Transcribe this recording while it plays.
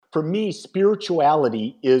For me,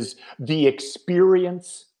 spirituality is the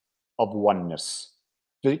experience of oneness,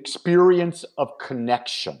 the experience of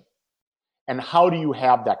connection. And how do you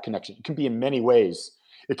have that connection? It can be in many ways.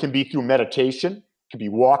 It can be through meditation. It could be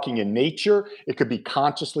walking in nature. It could be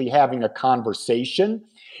consciously having a conversation.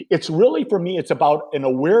 It's really, for me, it's about an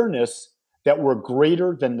awareness that we're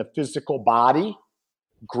greater than the physical body,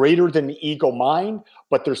 greater than the ego mind,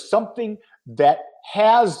 but there's something that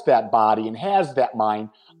has that body and has that mind.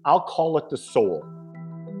 I'll call it the soul.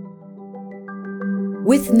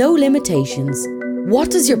 With no limitations,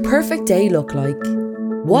 what does your perfect day look like?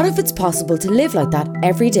 What if it's possible to live like that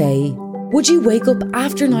every day? Would you wake up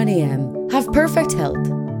after 9 a.m, have perfect health,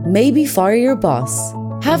 maybe fire your boss,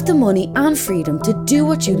 have the money and freedom to do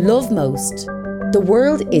what you love most? The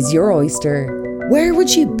world is your oyster. Where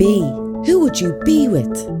would you be? Who would you be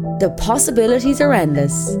with? The possibilities are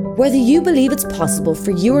endless. Whether you believe it's possible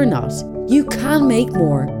for you or not, you can make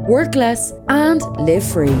more, work less, and live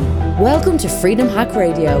free. Welcome to Freedom Hack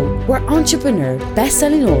Radio, where entrepreneur,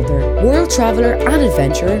 best-selling author, world traveller and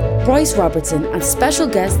adventurer, Bryce Robertson and special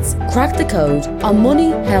guests crack the code on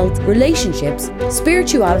money, health, relationships,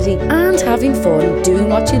 spirituality, and having fun doing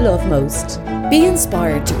what you love most. Be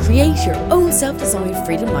inspired to create your own self-designed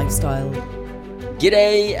freedom lifestyle.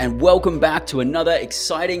 G'day and welcome back to another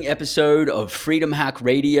exciting episode of Freedom Hack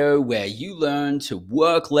Radio, where you learn to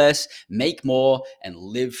work less, make more, and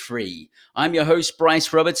live free. I'm your host,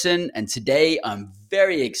 Bryce Robertson, and today I'm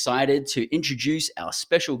very excited to introduce our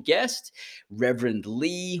special guest, Reverend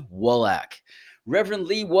Lee Wallach. Reverend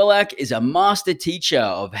Lee Wallach is a master teacher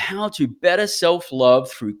of how to better self-love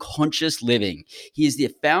through conscious living. He is the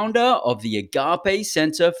founder of the Agape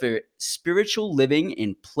Center for Spiritual Living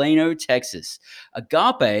in Plano, Texas.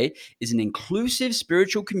 Agape is an inclusive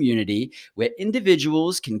spiritual community where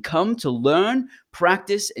individuals can come to learn,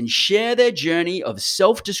 practice, and share their journey of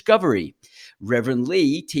self-discovery. Reverend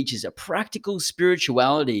Lee teaches a practical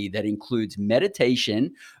spirituality that includes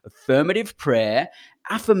meditation, affirmative prayer,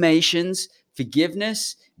 affirmations,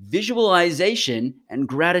 forgiveness, visualization, and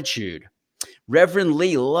gratitude. Reverend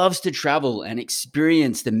Lee loves to travel and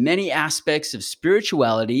experience the many aspects of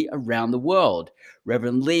spirituality around the world.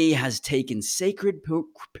 Reverend Lee has taken sacred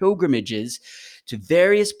pilgrimages to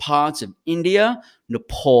various parts of India,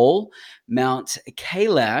 Nepal, Mount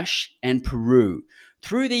Kailash, and Peru.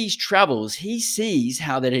 Through these travels, he sees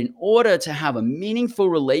how that in order to have a meaningful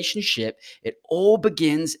relationship, it all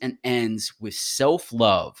begins and ends with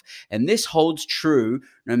self-love. And this holds true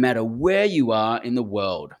no matter where you are in the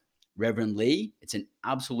world. Reverend Lee, it's an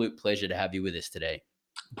absolute pleasure to have you with us today.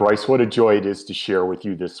 Bryce, what a joy it is to share with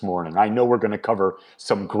you this morning. I know we're going to cover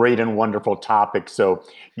some great and wonderful topics, so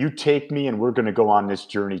you take me and we're going to go on this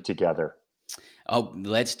journey together. Oh,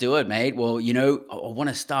 let's do it, mate. Well, I want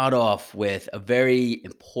to start off with a very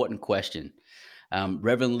important question.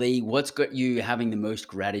 Reverend Lee, what's got you having the most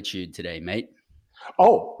gratitude today, mate?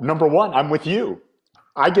 Oh, number one, I'm with you.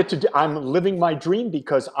 I'm living my dream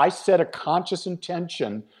because I set a conscious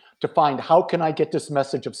intention to find how can I get this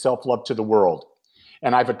message of self-love to the world.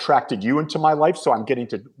 And I've attracted you into my life, so I'm getting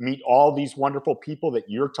to meet all these wonderful people that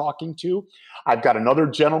you're talking to. I've got another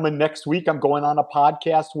gentleman next week I'm going on a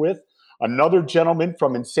podcast with. Another gentleman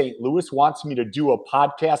from in St. Louis wants me to do a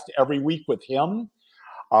podcast every week with him.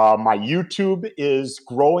 My YouTube is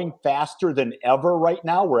growing faster than ever right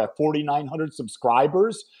now. We're at 4,900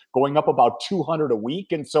 subscribers, going up about 200 a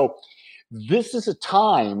week. And so this is a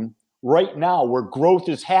time right now where growth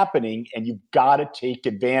is happening and you've got to take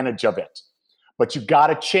advantage of it. But you've got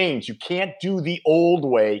to change. You can't do the old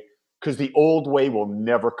way because the old way will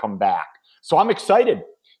never come back. So I'm excited.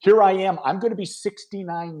 Here I am. I'm going to be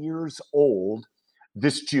 69 years old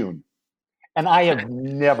this June, and I have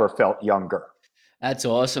never felt younger. That's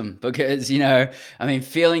awesome because,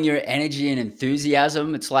 feeling your energy and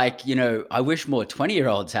enthusiasm, it's like, I wish more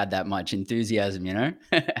 20-year-olds had that much enthusiasm,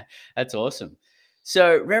 That's awesome.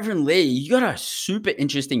 So, Reverend Lee, you got a super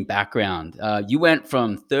interesting background. You went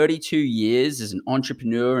from 32 years as an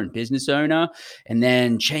entrepreneur and business owner and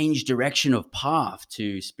then changed direction of path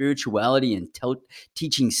to spirituality and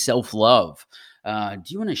teaching self-love. Do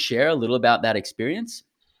you want to share a little about that experience?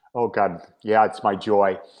 Oh, God. Yeah, it's my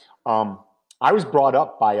joy. I was brought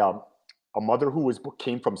up by a mother who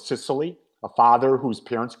came from Sicily, a father whose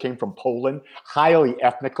parents came from Poland, highly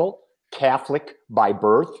ethnical, Catholic by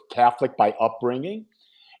birth, Catholic by upbringing.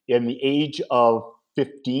 In the age of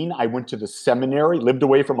 15, I went to the seminary, lived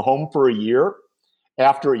away from home for a year.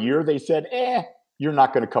 After a year, they said, you're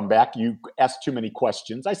not going to come back. You asked too many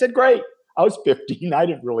questions. I said, great. I was 15. I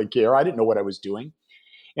didn't really care. I didn't know what I was doing.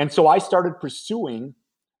 And so I started pursuing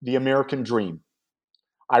the American dream.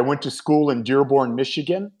 I went to school in Dearborn,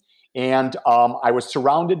 Michigan. And I was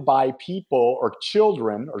surrounded by people or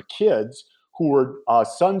children or kids who were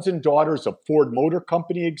sons and daughters of Ford Motor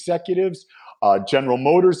Company executives, General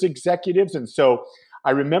Motors executives. And so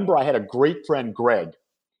I remember I had a great friend, Greg.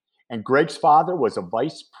 And Greg's father was a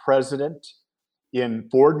vice president in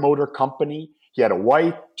Ford Motor Company. He had a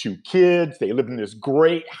wife, 2 kids. They lived in this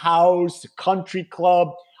great house, country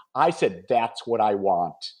club. I said, that's what I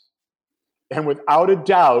want. And without a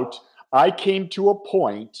doubt, I came to a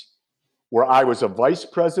point where I was a vice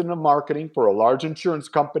president of marketing for a large insurance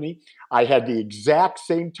company. I had the exact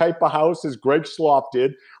same type of house as Greg Sloff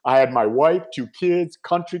did. I had my wife, 2 kids,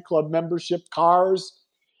 country club membership, cars.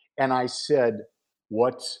 And I said,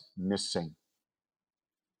 what's missing?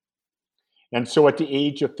 And so at the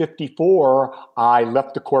age of 54, I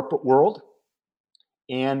left the corporate world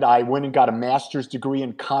and I went and got a master's degree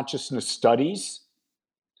in consciousness studies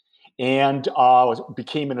and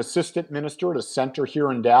became an assistant minister at a center here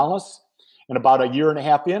in Dallas. And about a year and a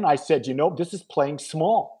half in, I said, this is playing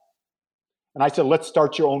small. And I said, let's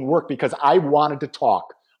start your own work, because I wanted to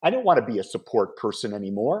talk. I didn't want to be a support person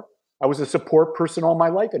anymore. I was a support person all my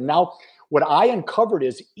life. And now what I uncovered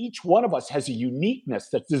is each one of us has a uniqueness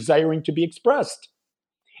that's desiring to be expressed.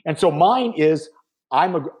 And so mine is, I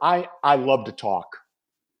love to talk.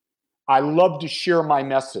 I love to share my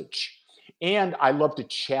message. And I love to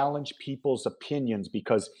challenge people's opinions,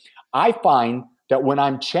 because I find that when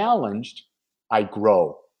I'm challenged, I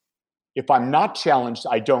grow. If I'm not challenged,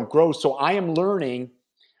 I don't grow. So I am learning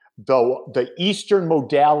the Eastern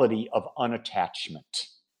modality of unattachment.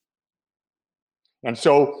 And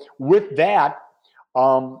so with that,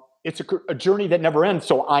 it's a journey that never ends.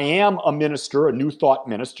 So I am a minister, a New Thought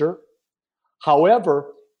minister.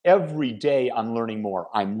 However, every day I'm learning more.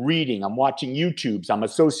 I'm reading, I'm watching YouTubes, I'm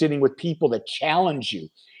associating with people that challenge you.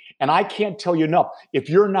 And I can't tell you enough. If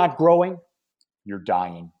you're not growing, you're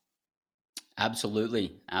dying.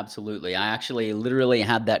 Absolutely. Absolutely. I actually literally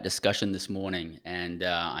had that discussion this morning, and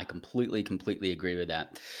I completely agree with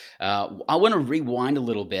that. I want to rewind a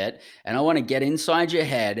little bit, and I want to get inside your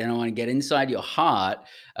head, and I want to get inside your heart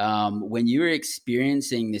when you were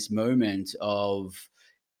experiencing this moment of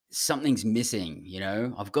something's missing.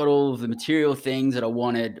 I've got all of the material things that I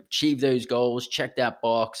wanted, achieve those goals, check that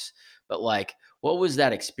box, but what was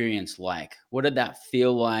that experience like? What did that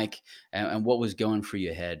feel like, and what was going through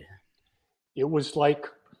your head? It was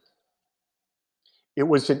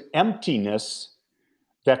an emptiness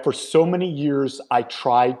that for so many years I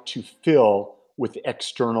tried to fill with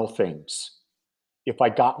external things. If I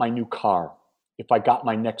got my new car, if I got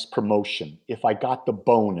my next promotion, if I got the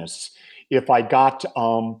bonus, if I got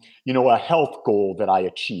a health goal that I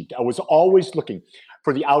achieved. I was always looking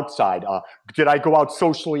for the outside. Did I go out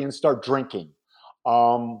socially and start drinking?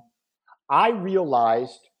 I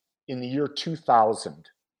realized in the year 2000,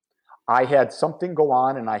 I had something go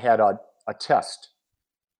on, and I had a test.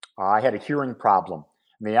 I had a hearing problem,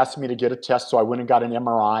 and they asked me to get a test. So I went and got an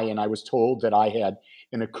MRI, and I was told that I had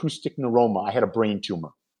an acoustic neuroma. I had a brain tumor.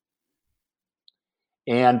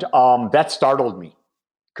 And that startled me,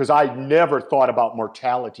 because I never thought about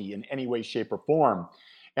mortality in any way, shape, or form.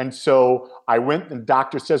 And so I went, and the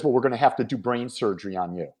doctor says, well, we're going to have to do brain surgery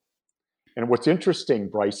on you. And what's interesting,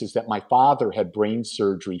 Bryce, is that my father had brain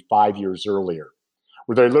surgery 5 years earlier,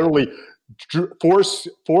 where they literally drew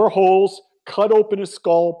four holes, cut open his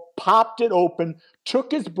skull, popped it open,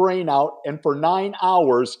 took his brain out, and for 9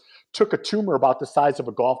 hours took a tumor about the size of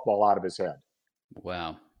a golf ball out of his head.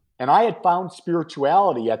 Wow. And I had found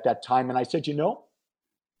spirituality at that time, and I said,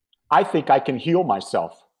 I think I can heal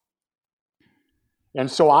myself. And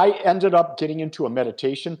so I ended up getting into a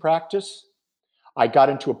meditation practice. I got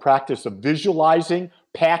into a practice of visualizing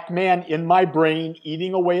Pac-Man in my brain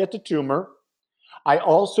eating away at the tumor. I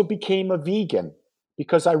also became a vegan,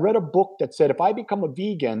 because I read a book that said if I become a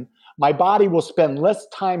vegan, my body will spend less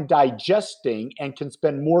time digesting and can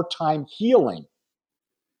spend more time healing.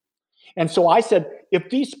 And so I said, if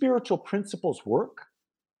these spiritual principles work,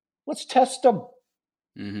 let's test them.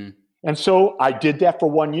 Mm-hmm. And so I did that for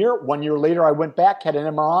 1 year. 1 year later, I went back, had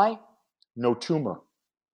an MRI, no tumor.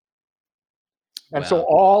 And so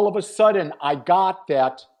all of a sudden, I got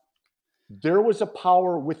that there was a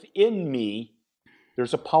power within me.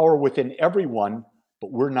 There's a power within everyone,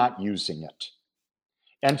 but we're not using it.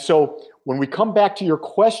 And so when we come back to your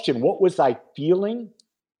question, what was I feeling?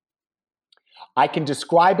 I can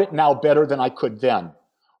describe it now better than I could then.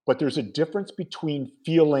 But there's a difference between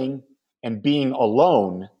feeling and being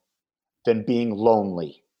alone than being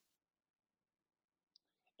lonely.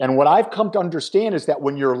 And what I've come to understand is that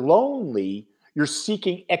when you're lonely, you're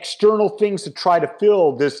seeking external things to try to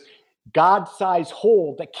fill this God-sized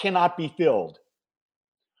hole that cannot be filled.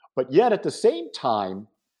 But yet at the same time,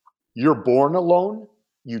 you're born alone,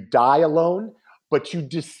 you die alone, but you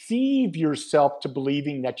deceive yourself to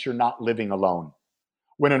believing that you're not living alone.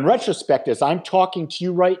 When in retrospect, as I'm talking to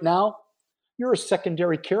you right now, you're a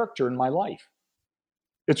secondary character in my life.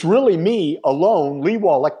 It's really me alone, Lee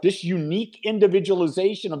Wallach, this unique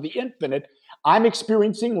individualization of the infinite. I'm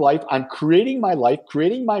experiencing life. I'm creating my life,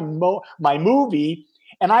 creating my movie,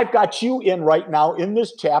 and I've got you in right now in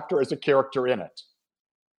this chapter as a character in it.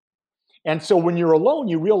 And so when you're alone,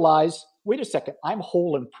 you realize, wait a second, I'm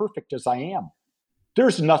whole and perfect as I am.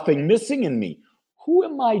 There's nothing missing in me. Who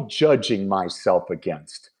am I judging myself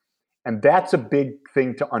against? And that's a big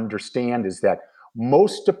thing to understand, is that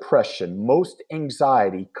most depression, most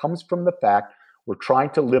anxiety comes from the fact we're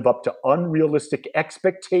trying to live up to unrealistic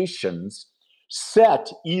expectations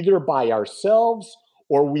set either by ourselves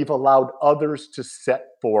or we've allowed others to set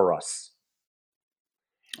for us.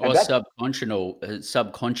 Or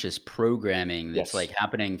subconscious programming that's like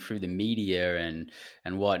happening through the media and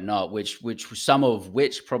whatnot, which some of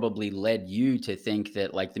which probably led you to think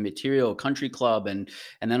that like the material country club and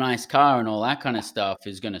the nice car and all that kind of stuff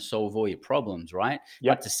is going to solve all your problems, right?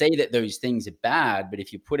 Yep. Not to say that those things are bad, but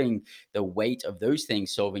if you're putting the weight of those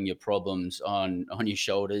things solving your problems on your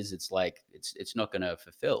shoulders, it's like it's not going to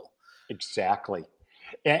fulfill. Exactly.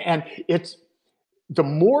 And it's the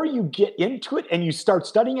more you get into it and you start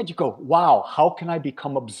studying it, you go, wow, how can I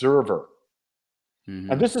become observer? Mm-hmm.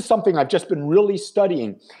 And this is something I've just been really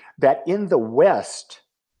studying, that in the West,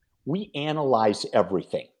 we analyze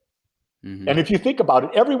everything. Mm-hmm. And if you think about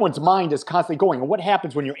it, everyone's mind is constantly going. And what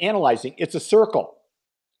happens when you're analyzing? It's a circle.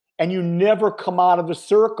 And you never come out of the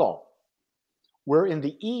circle. Where in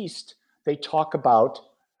the East, they talk about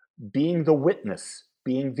being the witness,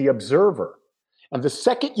 being the observer. And the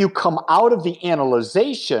second you come out of the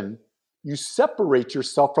analyzation, you separate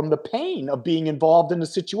yourself from the pain of being involved in the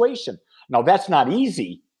situation. Now, that's not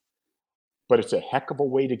easy, but it's a heck of a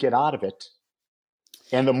way to get out of it.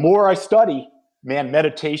 And the more I study, man,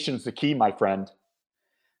 meditation's the key, my friend.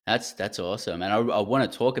 That's awesome. And I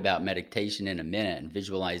want to talk about meditation in a minute and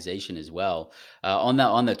visualization as well.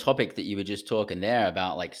 On the topic that you were just talking there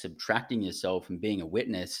about like subtracting yourself and being a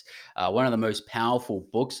witness, one of the most powerful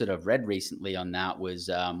books that I've read recently on that was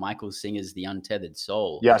Michael Singer's The Untethered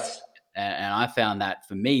Soul. Yes. And I found that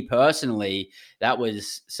for me personally, that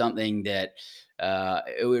was something that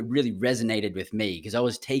it really resonated with me, because I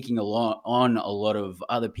was taking on a lot of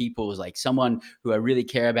other people's, like someone who I really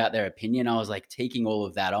care about their opinion. I was like taking all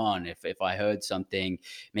of that on. If I heard something,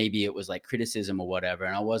 maybe it was like criticism or whatever,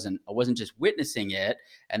 and I wasn't just witnessing it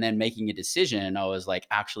and then making a decision. I was like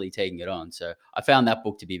actually taking it on. So I found that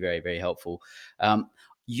book to be very, very helpful.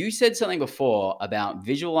 You said something before about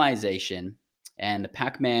visualization and the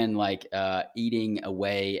Pac-Man eating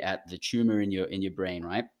away at the tumor in your brain,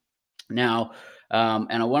 right? Now,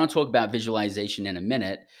 and I want to talk about visualization in a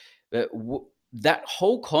minute, but that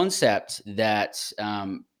whole concept that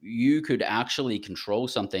you could actually control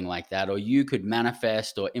something like that, or you could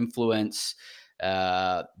manifest or influence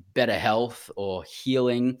better health or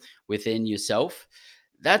healing within yourself,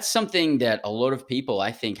 that's something that a lot of people,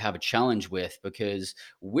 I think, have a challenge with, because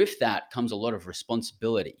with that comes a lot of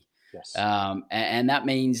responsibility. Yes. And that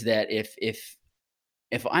means that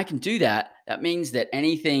if I can do that, that means that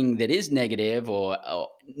anything that is negative or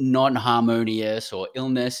non-harmonious or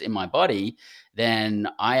illness in my body, then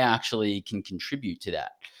I actually can contribute to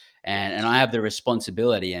that. And I have the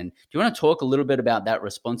responsibility. And do you want to talk a little bit about that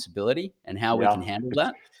responsibility and how we can handle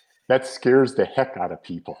that? That scares the heck out of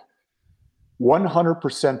people.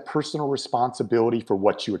 100% personal responsibility for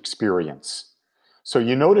what you experience. So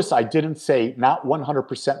you notice I didn't say not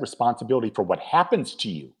 100% responsibility for what happens to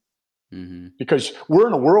you. Mm-hmm. Because we're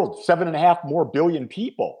in a world, 7.5 more billion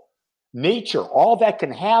people. Nature, all that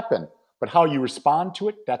can happen, but how you respond to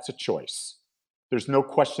it, that's a choice. There's no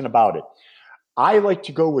question about it. I like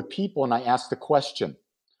to go with people and I ask the question,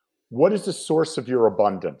 what is the source of your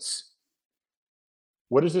abundance?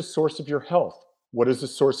 What is the source of your health? What is the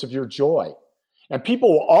source of your joy? And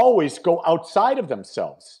people will always go outside of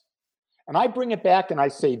themselves. And I bring it back and I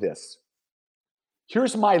say this.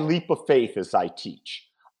 Here's my leap of faith as I teach.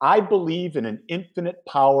 I believe in an infinite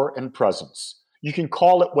power and presence. You can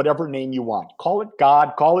call it whatever name you want. Call it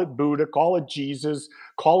God, call it Buddha, call it Jesus,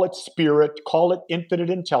 call it spirit, call it infinite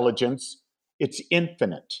intelligence. It's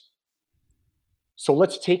infinite. So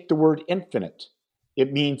let's take the word infinite.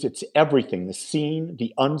 It means it's everything, the seen,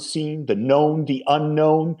 the unseen, the known, the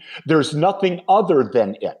unknown. There's nothing other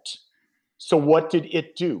than it. So what did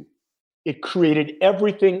it do? It created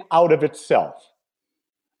everything out of itself.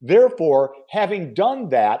 Therefore, having done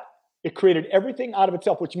that, it created everything out of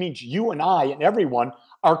itself, which means you and I and everyone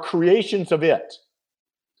are creations of it.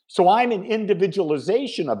 So I'm an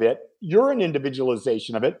individualization of it. You're an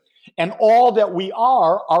individualization of it. And all that we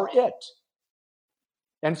are it.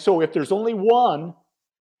 And so if there's only one,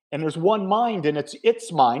 and there's one mind, and it's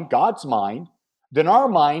its mind, God's mind, then our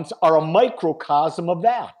minds are a microcosm of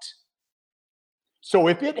that. So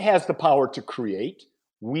if it has the power to create,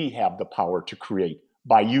 we have the power to create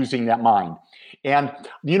by using that mind. And,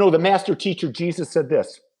 you know, the master teacher, Jesus, said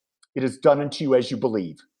this: it is done unto you as you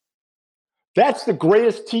believe. That's the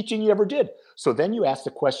greatest teaching he ever did. So then you ask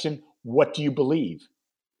the question, what do you believe?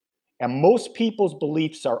 And most people's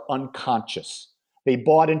beliefs are unconscious. They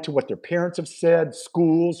bought into what their parents have said,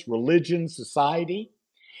 schools, religion, society.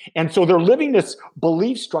 And so they're living this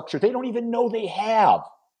belief structure they don't even know they have.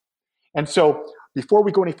 And so before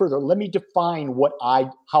we go any further, let me define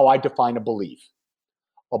how I define a belief.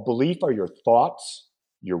 A belief are your thoughts,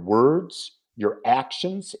 your words, your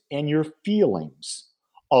actions, and your feelings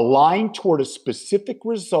aligned toward a specific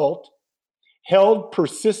result, held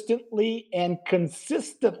persistently and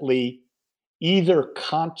consistently, either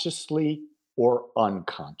consciously or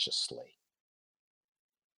unconsciously.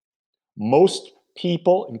 Most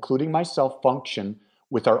people, including myself, function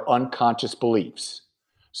with our unconscious beliefs.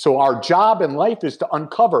 So our job in life is to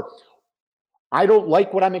uncover, I don't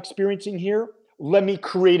like what I'm experiencing here. Let me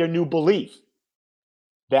create a new belief.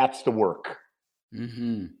 That's the work.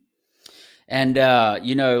 Mm-hmm. And,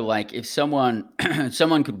 you know, like if someone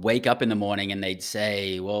could wake up in the morning and they'd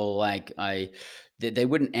say, well, like they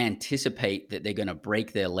wouldn't anticipate that they're going to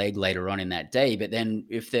break their leg later on in that day. But then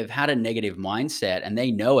if they've had a negative mindset and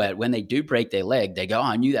they know it, when they do break their leg, they go, oh,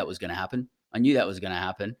 I knew that was going to happen. I knew that was going to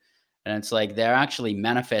happen. And it's like they're actually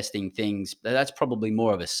manifesting things. That's probably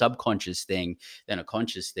more of a subconscious thing than a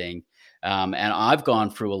conscious thing. And I've gone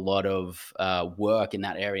through a lot of work in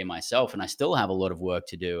that area myself, and I still have a lot of work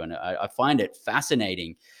to do. And I find it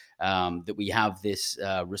fascinating that we have this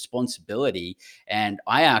responsibility. And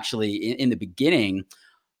I actually, in the beginning,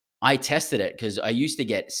 I tested it because I used to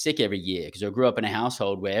get sick every year because I grew up in a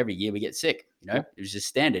household where every year we get sick. You know, it was just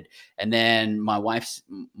standard. And then my wife,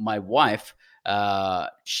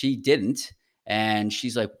 she didn't. And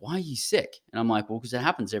she's like, why are you sick? And I'm like, well, because it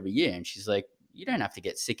happens every year. And she's like, you don't have to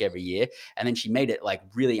get sick every year. And then she made it like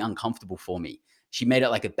really uncomfortable for me. She made it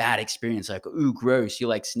like a bad experience, like, ooh, gross. You're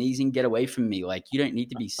like sneezing, get away from me. Like, you don't need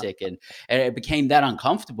to be sick. And it became that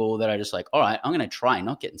uncomfortable that I just like, all right, I'm going to try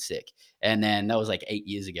not getting sick. And then that was like 8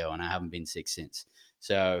 years ago and I haven't been sick since.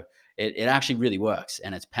 So it actually really works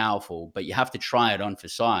and it's powerful, but you have to try it on for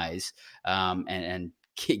size and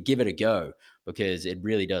give it a go because it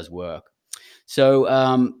really does work. So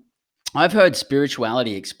I've heard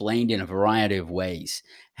spirituality explained in a variety of ways.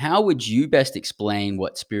 How would you best explain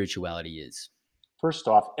what spirituality is? First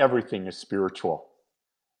off, everything is spiritual.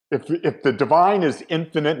 If the divine is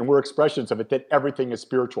infinite and we're expressions of it, then everything is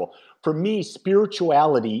spiritual. For me,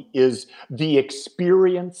 spirituality is the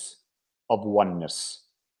experience of oneness,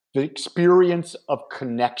 the experience of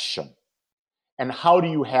connection. And how do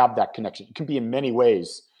you have that connection? It can be in many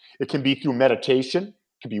ways. It can be through meditation.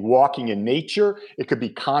 It could be walking in nature. It could be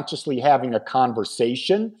consciously having a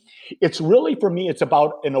conversation. It's really, for me, it's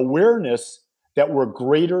about an awareness that we're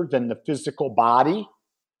greater than the physical body,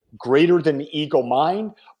 greater than the ego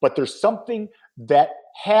mind, but there's something that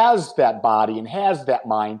has that body and has that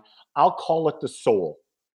mind. I'll call it the soul.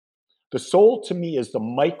 The soul to me is the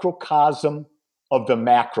microcosm of the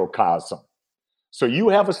macrocosm. So you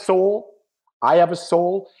have a soul, I have a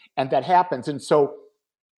soul, and that happens. And so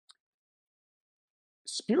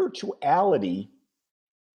spirituality,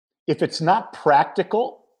 if it's not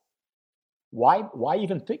practical, why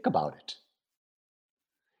even think about it?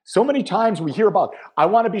 So many times we hear about, I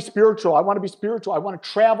want to be spiritual, I want to be spiritual, I want to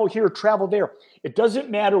travel here, travel there. It doesn't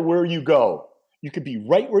matter where you go. You could be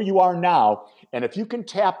right where you are now. And if you can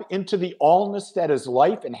tap into the allness that is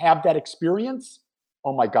life and have that experience,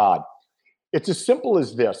 oh my God. It's as simple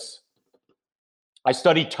as this. I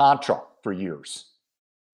studied Tantra for years.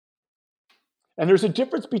 And there's a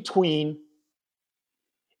difference between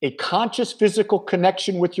a conscious physical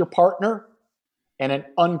connection with your partner and an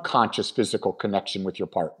unconscious physical connection with your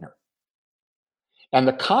partner. And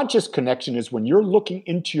the conscious connection is when you're looking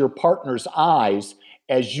into your partner's eyes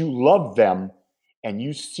as you love them and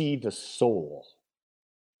you see the soul.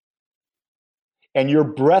 And your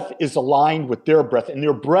breath is aligned with their breath, and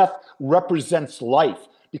their breath represents life,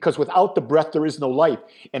 because without the breath, there is no life.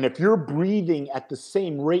 And if you're breathing at the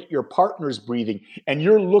same rate your partner's breathing, and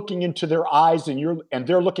you're looking into their eyes and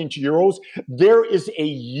they're looking into yours, there is a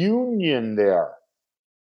union there.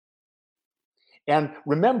 And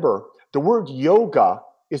remember, the word yoga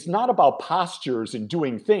is not about postures and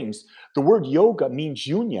doing things. The word yoga means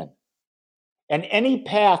union. And any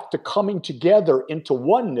path to coming together into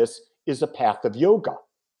oneness is a path of yoga.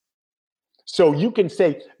 So you can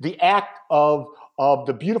say the act of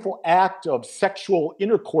the beautiful act of sexual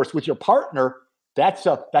intercourse with your partner, that's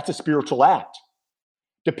a spiritual act,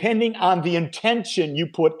 depending on the intention you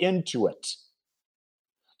put into it.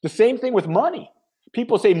 The same thing with money.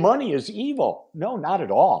 People say money is evil. No, not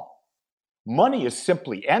at all. Money is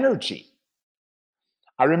simply energy.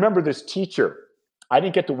 I remember this teacher. I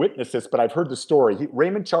didn't get to witness this, but I've heard the story.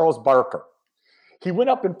 Raymond Charles Barker. He went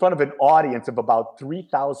up in front of an audience of about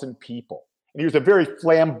 3,000 people. And he was a very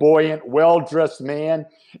flamboyant, well-dressed man.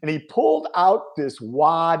 And he pulled out this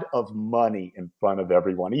wad of money in front of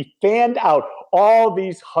everyone. He fanned out all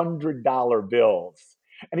these $100 bills.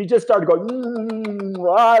 And he just started going,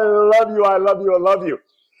 I love you, I love you, I love you.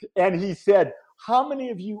 And he said, how many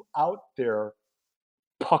of you out there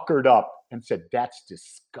puckered up and said, that's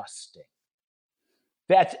disgusting?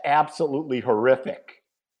 That's absolutely horrific.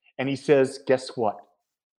 And he says, guess what?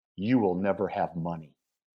 You will never have money.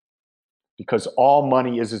 Because all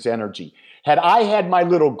money is energy. Had I had my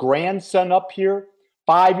little grandson up here,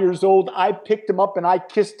 5 years old, I picked him up and I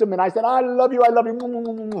kissed him and I said, I love you, I love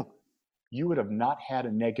you. You would have not had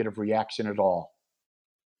a negative reaction at all.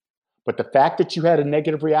 But the fact that you had a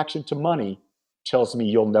negative reaction to money tells me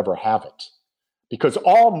you'll never have it. Because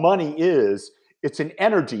all money is, it's an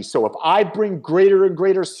energy. So if I bring greater and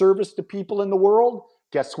greater service to people in the world,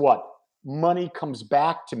 guess what? Money comes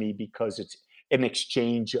back to me because it's an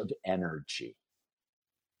exchange of energy.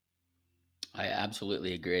 I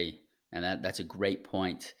absolutely agree. And that's a great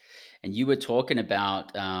point. And you were talking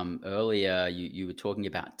about earlier, you were talking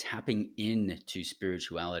about tapping into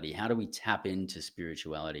spirituality. How do we tap into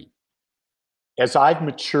spirituality? As I've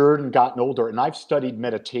matured and gotten older, and I've studied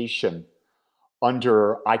meditation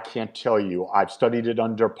under, I can't tell you, I've studied it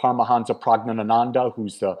under Paramahansa Prajnanananda,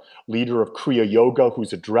 who's the leader of Kriya Yoga,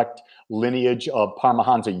 who's a direct lineage of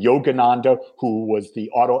Paramahansa Yogananda, who was the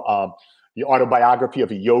autobiography of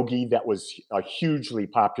a yogi that was a hugely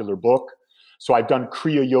popular book. So I've done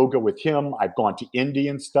Kriya Yoga with him. I've gone to India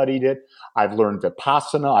and studied it. I've learned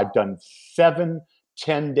Vipassana. I've done 7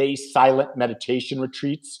 10-day silent meditation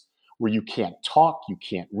retreats where you can't talk, you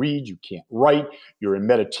can't read, you can't write. You're in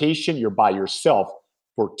meditation, you're by yourself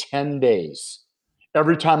for 10 days.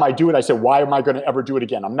 Every time I do it, I say, why am I going to ever do it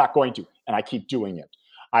again? I'm not going to. And I keep doing it.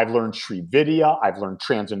 I've learned Sri Vidya. I've learned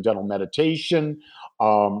transcendental meditation.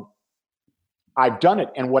 I've done it.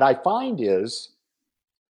 And what I find is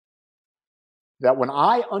that when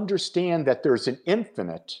I understand that there's an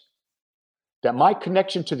infinite, that my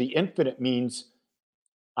connection to the infinite means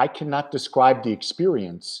I cannot describe the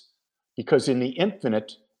experience, because in the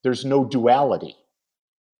infinite, there's no duality.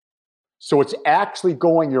 So it's actually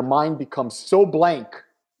going, your mind becomes so blank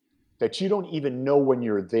that you don't even know when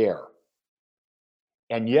you're there.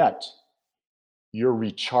 And yet, you're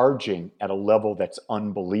recharging at a level that's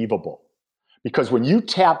unbelievable. Because when you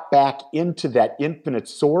tap back into that infinite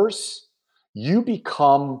source, you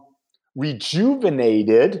become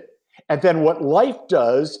rejuvenated. And then what life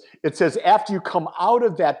does, it says after you come out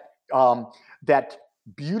of that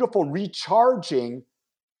beautiful recharging,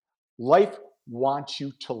 life wants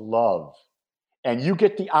you to love. And you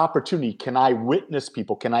get the opportunity. Can I witness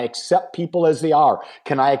people? Can I accept people as they are?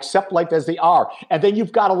 Can I accept life as they are? And then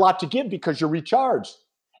you've got a lot to give because you're recharged.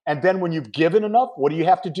 And then when you've given enough, what do you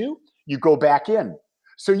have to do? You go back in.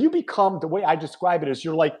 So you become, the way I describe it is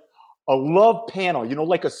you're like a love panel,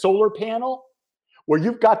 like a solar panel, where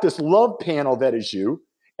you've got this love panel that is you.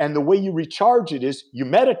 And the way you recharge it is you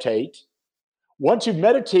meditate. Once you've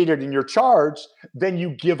meditated and you're charged, then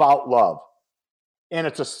you give out love. And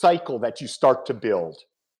it's a cycle that you start to build.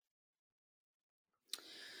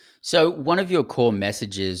 So one of your core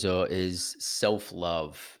messages is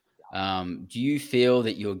self-love. Do you feel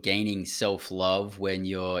that you're gaining self-love when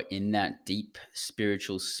you're in that deep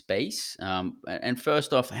spiritual space? And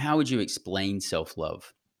first off, how would you explain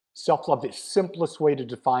self-love? Self-love, the simplest way to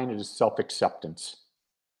define it is self-acceptance.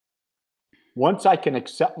 Once I can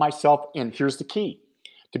accept myself, and here's the key,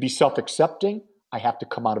 to be self-accepting, I have to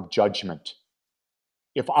come out of judgment.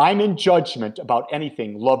 If I'm in judgment about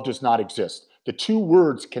anything, love does not exist. The two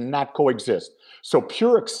words cannot coexist. So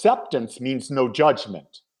pure acceptance means no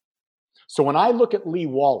judgment. So when I look at Lee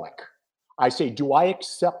Wallach, I say, do I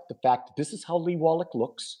accept the fact that this is how Lee Wallach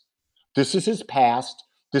looks? This is his past.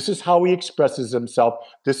 This is how he expresses himself.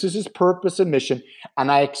 This is his purpose and mission.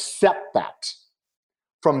 And I accept that.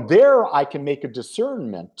 From there, I can make a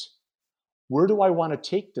discernment. Where do I want to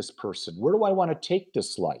take this person? Where do I want to take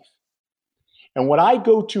this life? And what I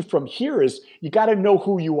go to from here is you got to know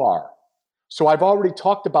who you are. So I've already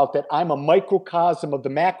talked about that I'm a microcosm of the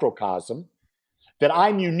macrocosm, that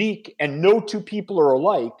I'm unique and no two people are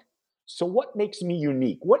alike. So what makes me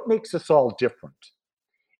unique? What makes us all different?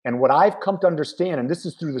 And what I've come to understand, and this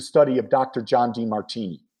is through the study of Dr. John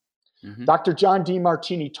Demartini. Mm-hmm. Dr. John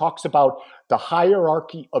Demartini talks about the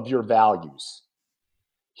hierarchy of your values.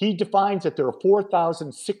 He defines that there are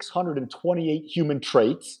 4,628 human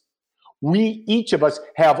traits. Each of us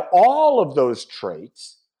have all of those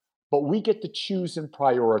traits, but we get to choose and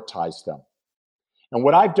prioritize them. And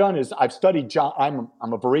what I've done is I've studied John.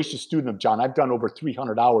 I'm a voracious student of John. I've done over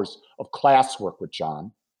 300 hours of classwork with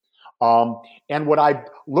John. And what I've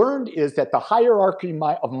learned is that the hierarchy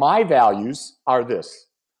of my values are this.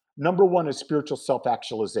 Number one is spiritual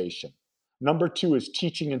self-actualization. Number two is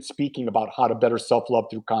teaching and speaking about how to better self-love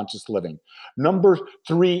through conscious living. Number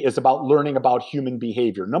three is about learning about human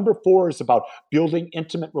behavior. Number four is about building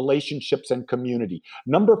intimate relationships and community.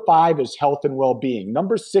 Number five is health and well-being.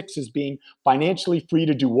 Number six is being financially free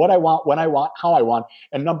to do what I want, when I want, how I want.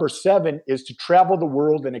 And number seven is to travel the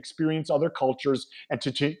world and experience other cultures and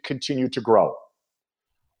to continue to grow.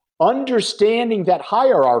 Understanding that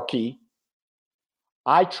hierarchy,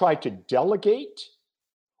 I try to delegate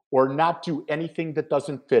or not do anything that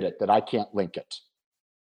doesn't fit it, that I can't link it.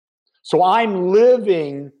 So I'm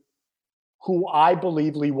living who I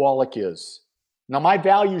believe Lee Wallach is. Now, my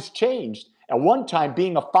values changed. At one time,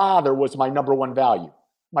 being a father was my number one value.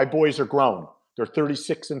 My boys are grown. They're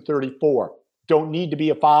 36 and 34. Don't need to be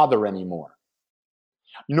a father anymore.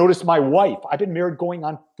 You notice my wife, I've been married going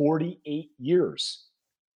on 48 years.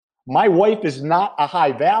 My wife is not a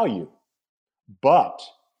high value, but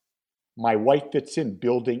my wife fits in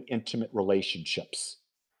building intimate relationships.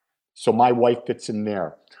 So my wife fits in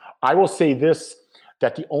there. I will say this,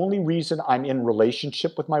 that the only reason I'm in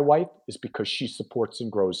relationship with my wife is because she supports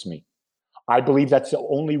and grows me. I believe that's the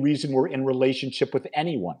only reason we're in relationship with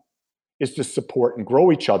anyone, is to support and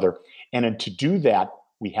grow each other. And to do that,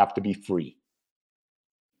 we have to be free.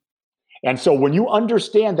 And so when you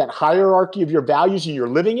understand that hierarchy of your values and you're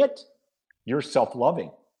living it, you're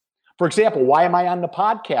self-loving. For example, why am I on the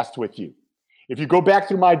podcast with you? If you go back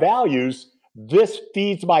through my values, this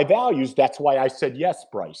feeds my values. That's why I said yes,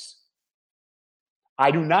 Bryce. I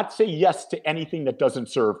do not say yes to anything that doesn't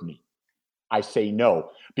serve me. I say no.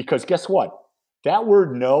 Because guess what? That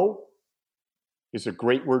word no is a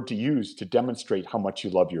great word to use to demonstrate how much you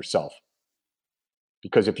love yourself.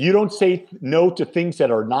 Because if you don't say no to things that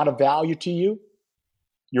are not of value to you,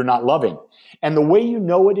 you're not loving. And the way you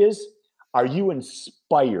know it is, are you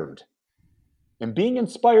inspired? And being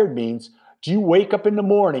inspired means, do you wake up in the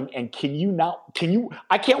morning and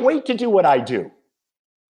I can't wait to do what I do.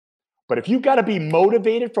 But if you've got to be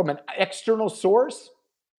motivated from an external source,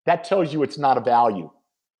 that tells you it's not a value.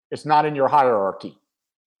 It's not in your hierarchy.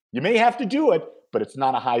 You may have to do it, but it's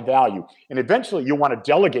not a high value. And eventually you'll want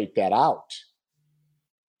to delegate that out.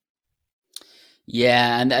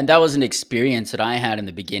 Yeah, and that was an experience that I had in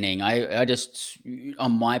the beginning. I just,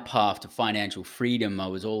 on my path to financial freedom, I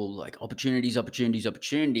was all like opportunities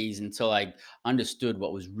until I understood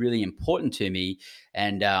what was really important to me.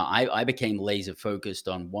 And I became laser focused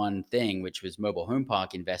on one thing, which was mobile home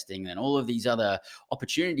park investing. And all of these other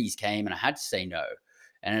opportunities came and I had to say no.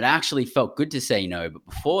 And it actually felt good to say no. But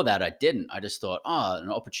before that, I didn't. I just thought, an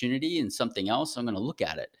opportunity and something else, I'm going to look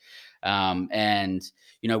at it. And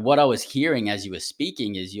what I was hearing as you were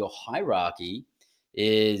speaking is your hierarchy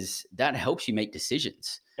is that helps you make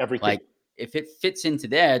decisions. Everything. Like if it fits into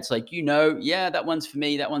there, it's like, that one's for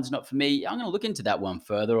me. That one's not for me. I'm going to look into that one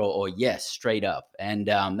further or yes, straight up. And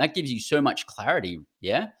that gives you so much clarity.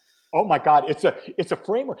 Yeah. Oh my God. It's a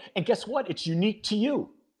framework. And guess what? It's unique to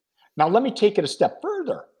you. Now, let me take it a step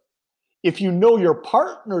further. If you know your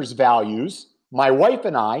partner's values, my wife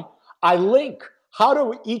and I link. How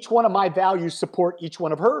do each one of my values support each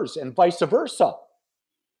one of hers and vice versa?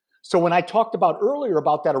 So when I talked about earlier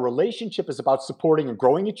about that a relationship is about supporting and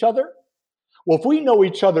growing each other, well, if we know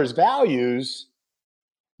each other's values,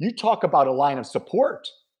 you talk about a line of support.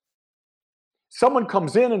 Someone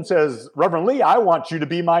comes in and says, Reverend Lee, I want you to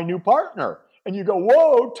be my new partner. And you go,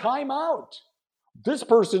 whoa, time out. This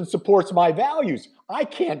person supports my values. I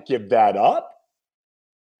can't give that up.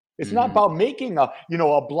 It's not about making a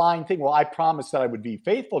blind thing. Well, I promised that I would be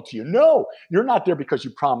faithful to you. No, you're not there because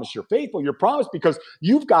you promise you're faithful. You're promised because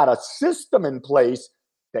you've got a system in place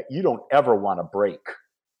that you don't ever want to break.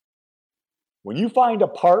 When you find a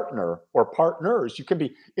partner or partners, you can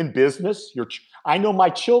be in business. I know my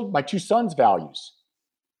two sons' values.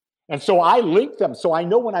 And so I link them. So I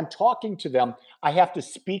know when I'm talking to them, I have to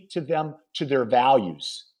speak to them to their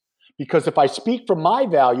values. Because if I speak from my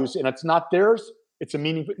values and it's not theirs, it's a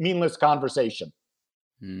meaningless conversation.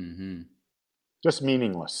 Mm-hmm. Just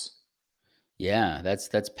meaningless. Yeah,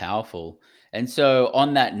 that's powerful. And so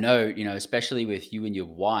on that note, especially with you and your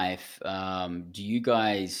wife, do you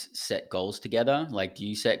guys set goals together? Like, do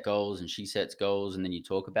you set goals and she sets goals and then you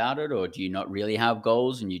talk about it, or do you not really have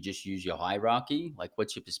goals and you just use your hierarchy? Like,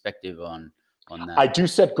 what's your perspective on I that? do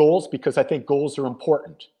set goals because I think goals are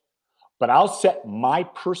important, but I'll set my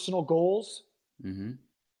personal goals. Mm-hmm.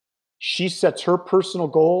 She sets her personal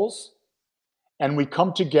goals, and we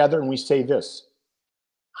come together and we say this: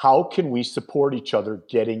 how can we support each other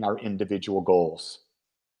getting our individual goals?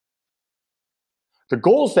 The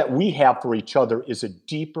goals that we have for each other is a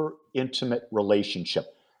deeper, intimate relationship.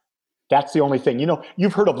 That's the only thing.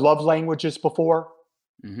 You've heard of love languages before.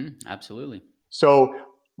 Mm-hmm. Absolutely. So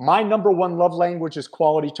my number one love language is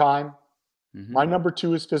quality time. Mm-hmm. My number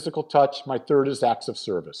two is physical touch. My third is acts of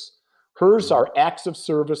service. Hers Mm-hmm. are acts of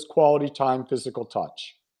service, quality time, physical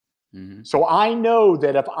touch. Mm-hmm. So I know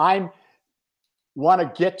that if I want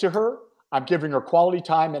to get to her, I'm giving her quality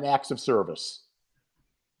time and acts of service.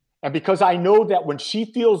 And because I know that when she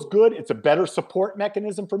feels good, it's a better support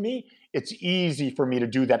mechanism for me, it's easy for me to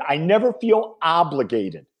do that. I never feel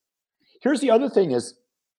obligated. Here's the other thing is,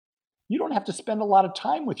 you don't have to spend a lot of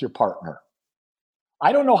time with your partner.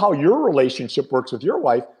 I don't know how your relationship works with your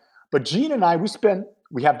wife, but Jean and I,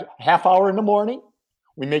 we have a half hour in the morning.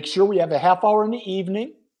 We make sure we have a half hour in the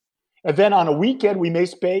evening. And then on a weekend, we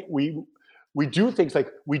do things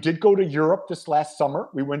like we did go to Europe this last summer.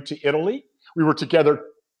 We went to Italy. We were together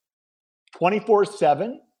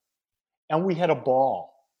 24/7, and we had a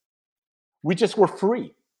ball. We just were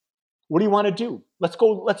free. What do you want to do? Let's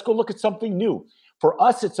go look at something new. For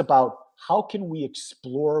us, it's about how can we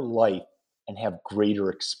explore life and have greater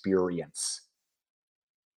experience.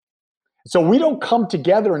 So we don't come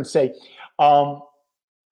together and say,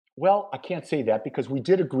 well, I can't say that because we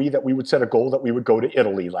did agree that we would set a goal that we would go to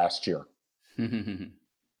Italy last year. And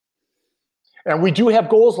we do have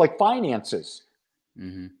goals like finances.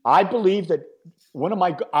 Mm-hmm. I believe that one of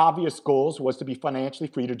my obvious goals was to be financially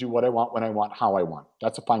free to do what I want, when I want, how I want.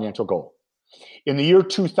 That's a financial goal. In the year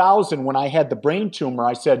 2000, when I had the brain tumor,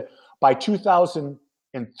 I said, by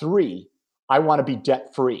 2003, I want to be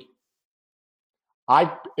debt-free.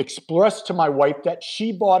 I expressed to my wife that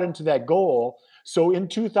she bought into that goal. So in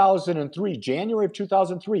 2003, January of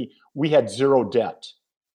 2003, we had zero debt.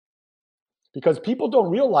 Because people don't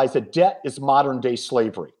realize that debt is modern day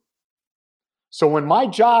slavery. So when my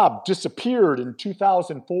job disappeared in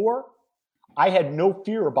 2004, I had no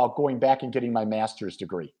fear about going back and getting my master's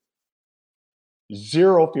degree.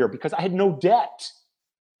 Zero fear, because I had no debt.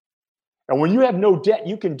 And when you have no debt,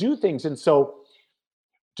 you can do things. And so,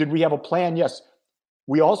 did we have a plan? Yes.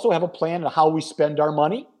 We also have a plan on how we spend our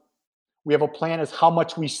money. We have a plan as how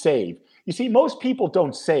much we save. You see, most people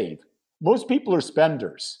don't save. Most people are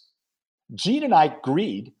spenders. Jean and I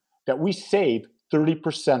agreed that we save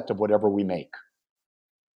 30% of whatever we make.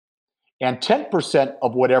 And 10%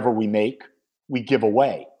 of whatever we make, we give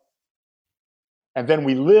away. And then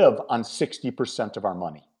we live on 60% of our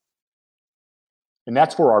money. And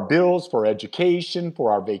that's for our bills, for education,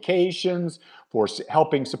 for our vacations, for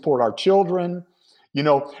helping support our children.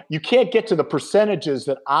 You can't get to the percentages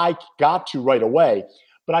that I got to right away,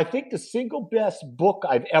 but I think the single best book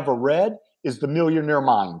I've ever read is The Millionaire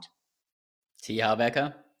Mind. T. Harv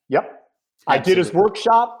Eker? Yep. Absolutely. I did his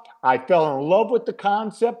workshop. I fell in love with the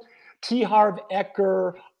concept. T. Harv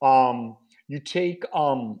Eker, you take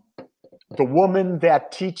the woman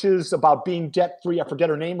that teaches about being debt-free. I forget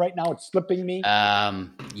her name right now. It's slipping me.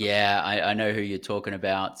 Yeah, I know who you're talking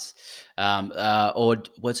about. Or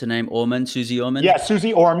what's her name? Orman, Susie Orman? Yeah,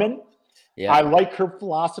 Susie Orman. Yeah. I like her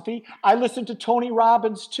philosophy. I listen to Tony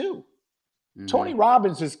Robbins too. Mm-hmm. Tony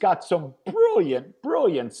Robbins has got some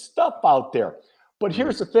brilliant stuff out there. But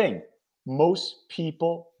here's the thing. Most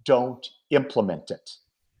people don't implement it.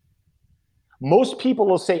 Most people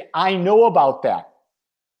will say, I know about that.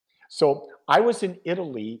 So I was in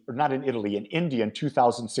India in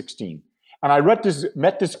 2016. And I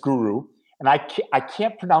met this guru, and I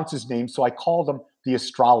can't pronounce his name, so I called him the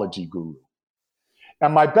astrology guru.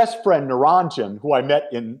 And my best friend, Niranjan, who I met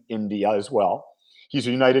in India as well, he's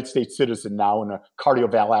a United States citizen now and a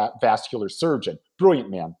cardiovascular surgeon, brilliant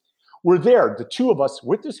man. We're there, the two of us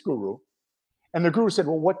with this guru, and the guru said,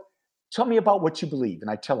 well, tell me about what you believe. And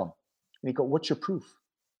I tell him, and he'd go, what's your proof?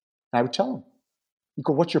 And I would tell him, he'd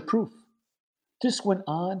go, what's your proof? This went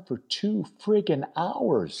on for 2 friggin'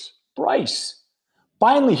 hours. Bryce.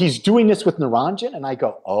 Finally, he's doing this with Niranjan, and I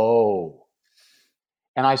go, oh.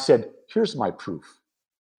 And I said, here's my proof.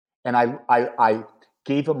 And I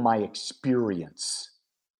gave him my experience.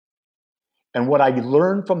 And what I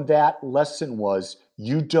learned from that lesson was,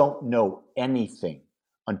 you don't know anything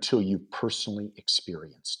until you personally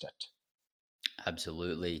experienced it.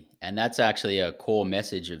 Absolutely. And that's actually a core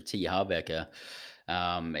message of T. Harv Eker.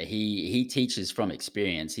 He teaches from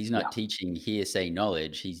experience. He's not teaching hearsay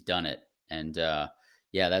knowledge. He's done it. And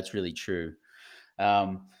yeah, that's really true.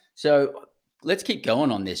 So let's keep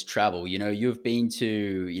going on this travel. You've been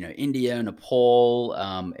to, India, Nepal.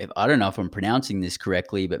 I don't know if I'm pronouncing this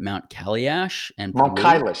correctly, but Mount Kailash and Mount Peru.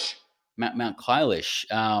 Kailash. Mount Kailash.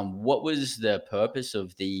 What was the purpose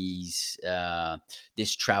of this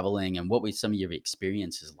traveling, and what were some of your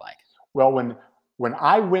experiences like? Well, when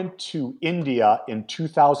I went to India in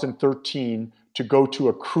 2013 to go to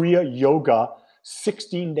a Kriya Yoga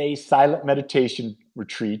 16-day silent meditation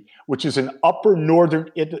retreat, which is in upper northern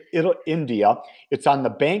India. It's on the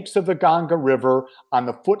banks of the Ganga River, on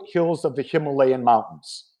the foothills of the Himalayan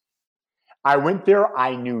mountains. I went there,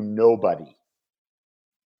 I knew nobody.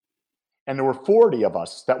 And there were 40 of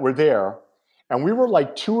us that were there. And we were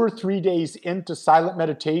like 2 or 3 days into silent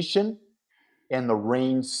meditation, and the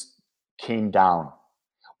rains came down.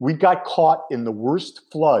 We got caught in the worst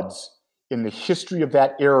floods in the history of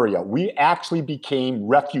that area. We actually became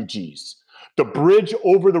refugees. The bridge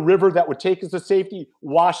over the river that would take us to safety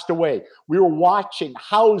washed away. We were watching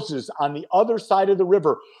houses on the other side of the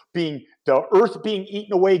river the earth being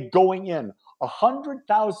eaten away, going in.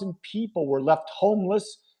 100,000 people were left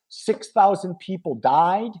homeless. 6,000 people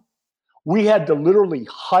died. We had to literally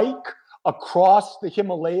hike across the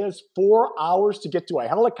Himalayas 4 hours to get to a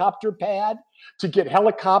helicopter pad, to get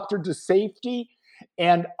helicoptered to safety.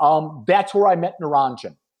 And that's where I met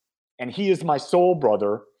Niranjan. And he is my soul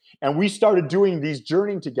brother. And we started doing these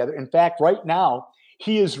journeying together. In fact, right now,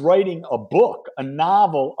 he is writing a book, a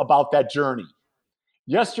novel about that journey.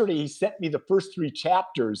 Yesterday, he sent me the first 3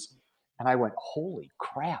 chapters, and I went, holy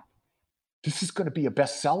crap, this is going to be a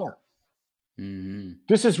bestseller. Mm-hmm.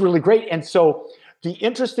 This is really great. And so the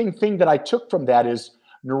interesting thing that I took from that is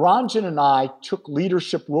Niranjan and I took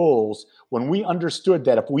leadership roles when we understood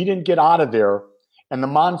that if we didn't get out of there and the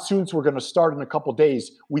monsoons were going to start in a couple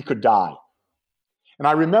days, we could die. And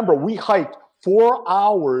I remember we hiked 4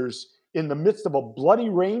 hours in the midst of a bloody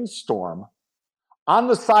rainstorm on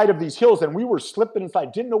the side of these hills, and we were slipping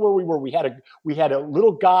inside, didn't know where we were. We had a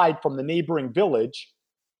little guide from the neighboring village,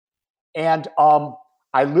 and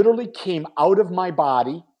I literally came out of my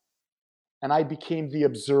body and I became the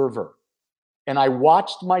observer. And I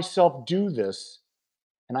watched myself do this,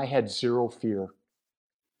 and I had zero fear.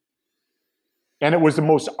 And it was the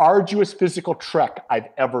most arduous physical trek I've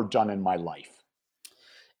ever done in my life.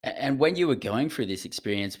 And when you were going through this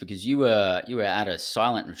experience, because you were at a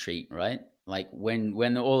silent retreat, right? Like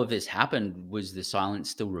when all of this happened, was the silence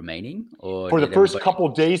still remaining? Or for the first couple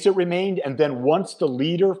of days it remained, and then once the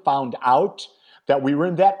leader found out that we were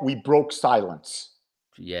in that, we broke silence.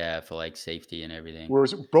 Yeah, for like safety and everything. We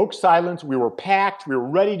broke silence. We were packed. We were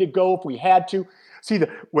ready to go if we had to. See,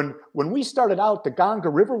 when we started out, the Ganga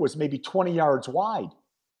River was maybe 20 yards wide.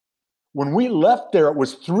 When we left there, it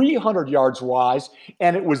was 300 yards wide,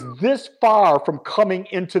 and it was this far from coming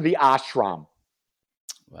into the ashram.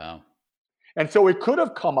 Wow. And so it could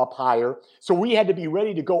have come up higher. So we had to be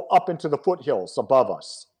ready to go up into the foothills above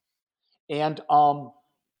us. And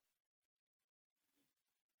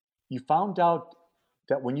you found out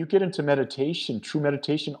that when you get into meditation, true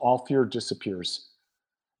meditation, all fear disappears.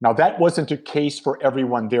 Now, that wasn't the case for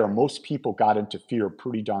everyone there. Most people got into fear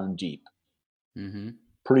pretty darn deep. Mm-hmm.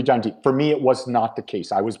 Pretty darn deep. For me, it was not the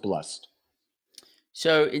case. I was blessed.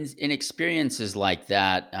 So in experiences like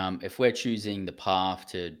that, if we're choosing the path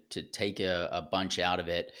to take a bunch out of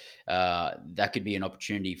it, that could be an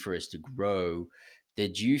opportunity for us to grow.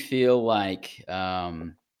 Did you feel like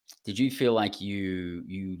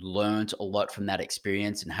you learned a lot from that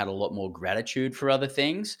experience and had a lot more gratitude for other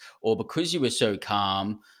things? Or because you were so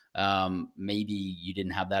calm, maybe you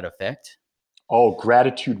didn't have that effect? Oh,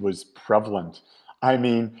 gratitude was prevalent. I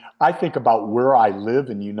mean, I think about where I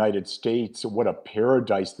live in the United States, what a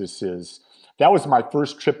paradise this is. That was my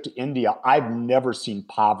first trip to India. I've never seen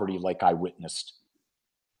poverty like I witnessed.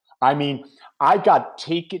 I mean, I got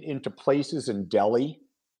taken into places in Delhi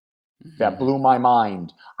that blew my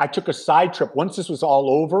mind. I took a side trip. Once this was all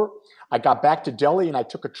over, I got back to Delhi and I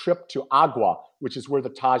took a trip to Agra, which is where the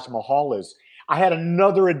Taj Mahal is. I had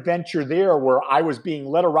another adventure there where I was being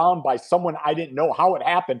led around by someone I didn't know how it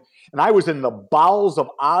happened. And I was in the bowels of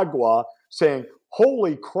Agra saying,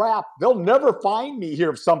 holy crap, they'll never find me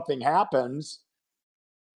here if something happens.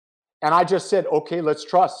 And I just said, okay, let's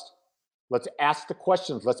trust. Let's ask the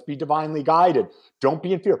questions. Let's be divinely guided. Don't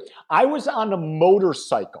be in fear. I was on a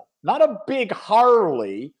motorcycle, not a big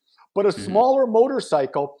Harley, but a Mhm. smaller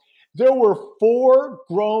motorcycle. There were 4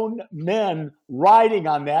 grown men riding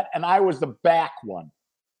on that, and I was the back one.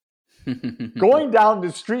 Going down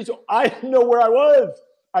the streets, I didn't know where I was.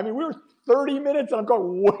 I mean, we were 30 minutes, and I'm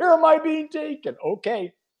going, where am I being taken?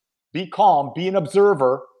 Okay, be calm, be an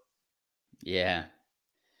observer. Yeah.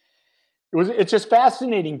 It's just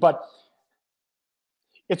fascinating, but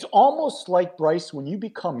it's almost like, Bryce, when you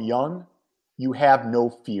become young, you have no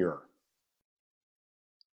fear.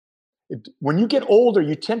 When you get older,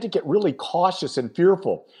 you tend to get really cautious and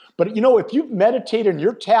fearful. But if you've meditated and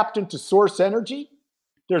you're tapped into source energy,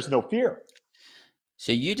 there's no fear.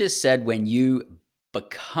 So you just said when you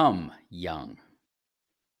become young.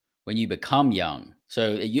 When you become young.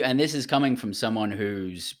 So and this is coming from someone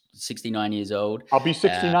who's 69 years old. I'll be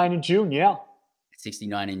 69 in June, yeah.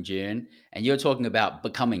 69 in June, and you're talking about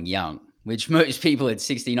becoming young, which most people at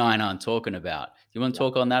 69 aren't talking about. Do you want to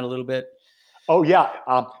talk on that a little bit? Oh, yeah.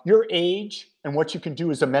 Your age and what you can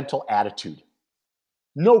do is a mental attitude.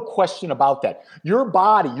 No question about that. Your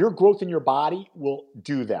body, your growth in your body will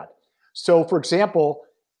do that. So, for example,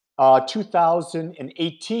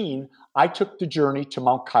 2018, I took the journey to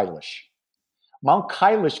Mount Kailash. Mount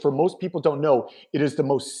Kailash, for most people don't know, it is the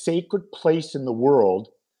most sacred place in the world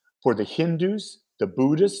for the Hindus, the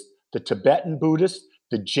Buddhists, the Tibetan Buddhists,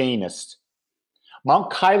 the Jainists.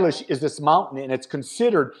 Mount Kailash is this mountain, and it's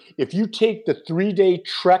considered, if you take the 3-day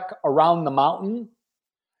trek around the mountain,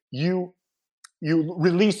 you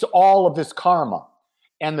release all of this karma.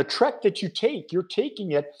 And the trek that you take, you're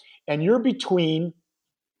taking it, and you're between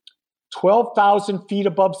 12,000 feet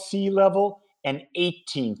above sea level and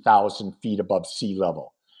 18,000 feet above sea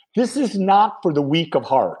level. This is not for the weak of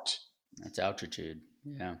heart. That's altitude.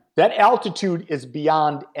 Yeah. That altitude is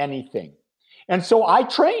beyond anything. And so I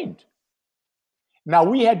trained. Now,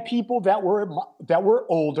 we had people that were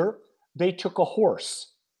older. They took a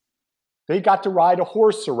horse. They got to ride a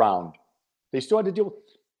horse around. They still had to deal with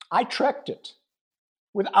it. I trekked it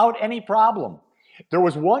without any problem. There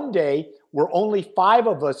was one day where only 5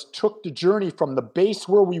 of us took the journey from the base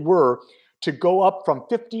where we were to go up from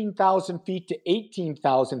 15,000 feet to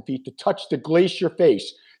 18,000 feet to touch the glacier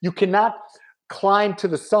face. You cannot climb to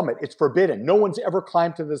the summit. It's forbidden. No one's ever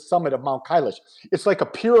climbed to the summit of Mount Kailash. It's like a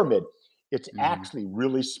pyramid. It's actually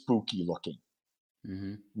really spooky looking.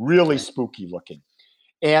 Really spooky looking.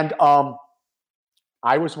 And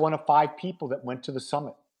I was one of 5 people that went to the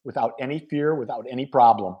summit without any fear, without any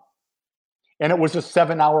problem. And it was a it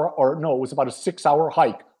was about a 6-hour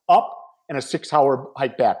hike up and a 6-hour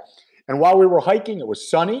hike back. And while we were hiking, it was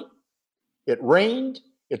sunny, it rained,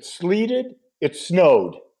 it sleeted, it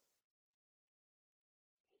snowed.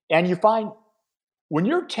 And you find when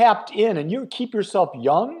you're tapped in and you keep yourself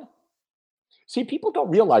young, see, people don't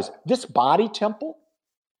realize this body temple,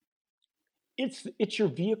 it's your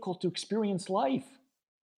vehicle to experience life.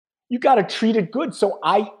 You got to treat it good. So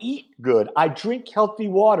I eat good. I drink healthy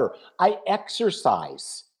water. I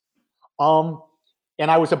exercise. And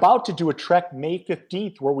I was about to do a trek May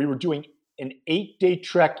 15th where we were doing an 8-day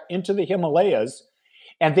trek into the Himalayas,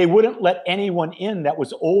 and they wouldn't let anyone in that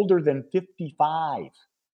was older than 55.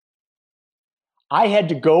 I had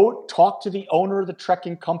to go talk to the owner of the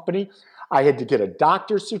trekking company. I had to get a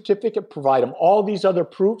doctor's certificate, provide them all these other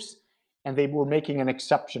proofs, and they were making an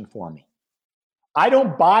exception for me. I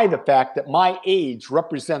don't buy the fact that my age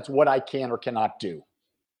represents what I can or cannot do.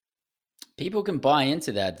 People can buy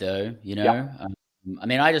into that, though, Yeah. I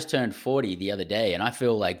mean, I just turned 40 the other day, and I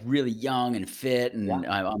feel like really young and fit, and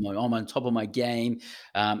Yeah. I'm on top of my game.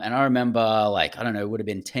 And I remember, like, I don't know, it would have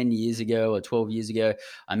been 10 years ago or 12 years ago,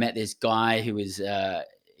 I met this guy who was,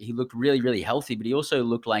 he looked really, really healthy, but he also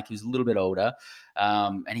looked like he was a little bit older.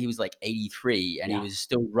 And he was like 83, and he Yeah. was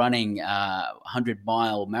still running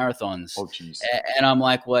 100-mile marathons. Oh, geez. And I'm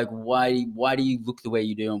like, why do you look the way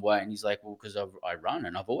you do, and why? And he's like, well, because I run,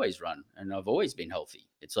 and I've always run, and I've always been healthy.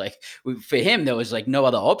 It's like, for him, there was like no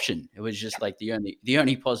other option. It was just like the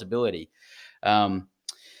only possibility.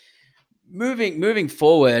 Moving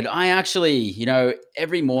forward, I actually,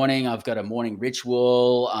 every morning I've got a morning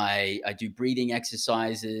ritual. I do breathing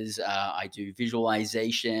exercises. I do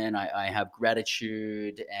visualization. I have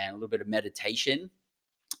gratitude and a little bit of meditation.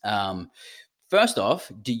 First off,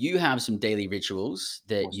 do you have some daily rituals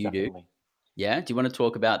that Most you do? definitely. Yeah. Do you want to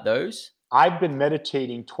talk about those? I've been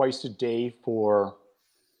meditating twice a day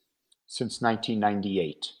since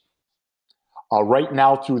 1998. Right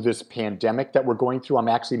now, through this pandemic that we're going through, I'm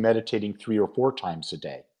actually meditating 3 or 4 times a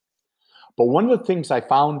day. But one of the things I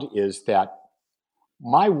found is that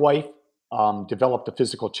my wife developed a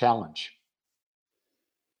physical challenge.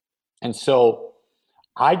 And so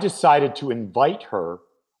I decided to invite her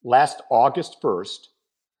last August 1st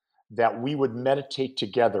that we would meditate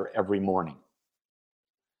together every morning.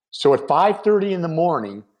 So at 5:30 in the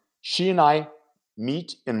morning, she and I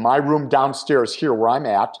meet in my room downstairs here where I'm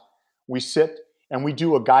at. We sit and we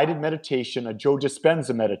do a guided meditation, a Joe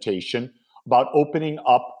Dispenza meditation about opening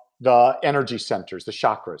up the energy centers, the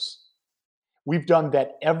chakras. We've done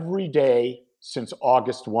that every day since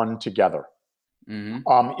August 1 together.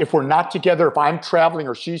 If we're not together, if I'm traveling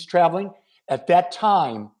or she's traveling, at that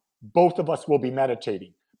time, both of us will be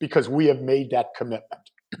meditating because we have made that commitment.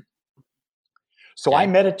 So I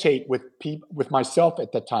meditate with myself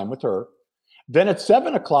at that time with her. Then at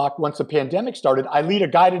 7 o'clock, once the pandemic started, I lead a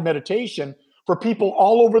guided meditation for people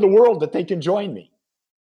all over the world that they can join me.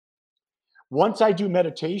 Once I do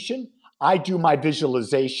meditation, I do my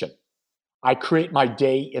visualization. I create my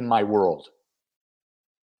day in my world.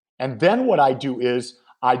 And then what I do is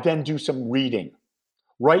I then do some reading.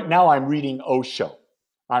 Right now I'm reading Osho.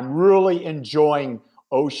 I'm really enjoying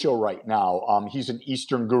Osho right now. He's an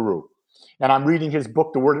Eastern guru. And I'm reading his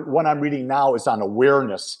book. The one I'm reading now is on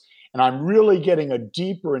awareness. And I'm really getting a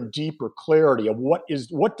deeper and deeper clarity of what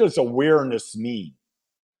does awareness mean?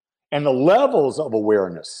 And the levels of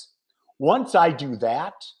awareness. Once I do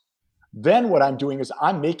that, then what I'm doing is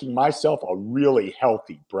I'm making myself a really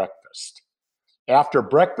healthy breakfast. After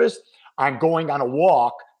breakfast, I'm going on a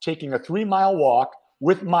walk, taking a 3-mile walk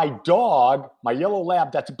with my dog, my yellow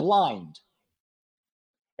lab that's blind.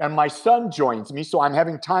 And my son joins me, so I'm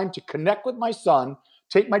having time to connect with my son,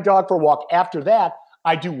 take my dog for a walk. After that,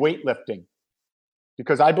 I do weightlifting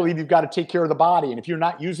because I believe you've got to take care of the body. And if you're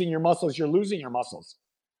not using your muscles, you're losing your muscles.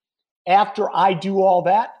 After I do all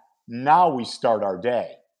that, now we start our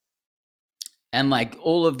day. And like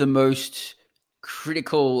all of the most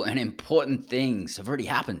critical and important things have already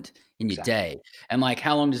happened in your day. And like,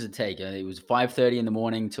 how long does it take? It was 5:30 in the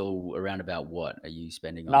morning till around about what are you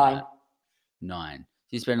spending on 9. that? 9.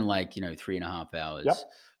 You're spending like, 3.5 hours Yep.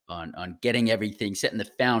 on getting everything, setting the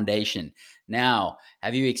foundation. Now,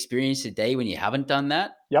 have you experienced a day when you haven't done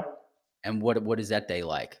that? Yep. And what is that day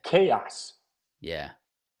like? Chaos. Yeah.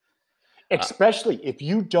 Especially if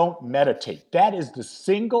you don't meditate. That is the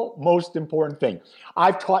single most important thing.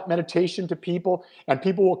 I've taught meditation to people, and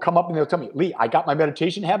people will come up and they'll tell me, Lee, I got my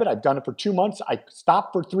meditation habit. I've done it for 2 months. I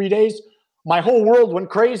stopped for 3 days. My whole world went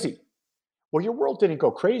crazy. Well, your world didn't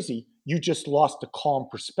go crazy. You just lost a calm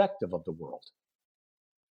perspective of the world.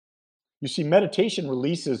 You see, meditation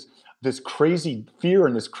releases this crazy fear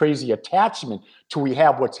and this crazy attachment till we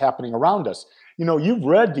have what's happening around us. You've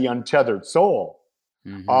read The Untethered Soul.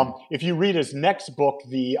 If you read his next book,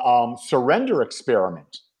 The Surrender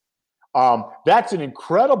Experiment, that's an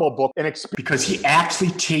incredible book. Because he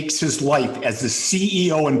actually takes his life as the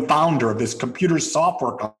CEO and founder of this computer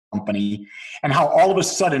software company, and how all of a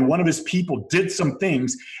sudden one of his people did some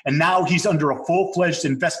things, and now he's under a full-fledged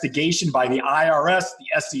investigation by the IRS,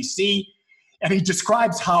 the SEC, and he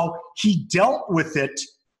describes how he dealt with it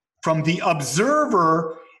from the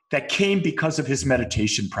observer that came because of his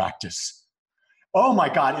meditation practice. Oh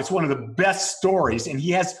my God, it's one of the best stories. And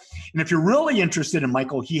if you're really interested in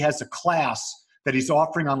Michael, he has a class that he's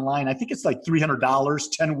offering online. I think it's like $300,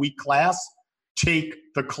 10-week class. Take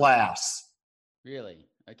the class. Really?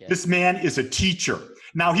 Okay. This man is a teacher.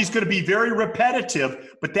 Now he's going to be very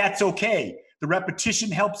repetitive, but that's okay. The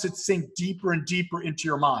repetition helps it sink deeper and deeper into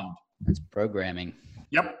your mind. That's programming.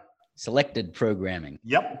 Yep. Selected programming.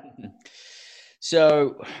 Yep.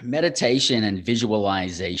 So meditation and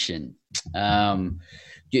visualization.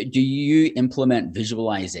 Do you implement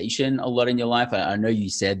visualization a lot in your life? I know you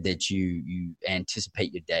said that you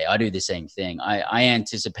anticipate your day. I do the same thing. I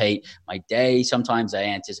anticipate my day. Sometimes I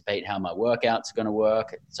anticipate how my workouts are going to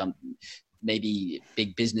work. Maybe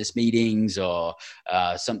big business meetings or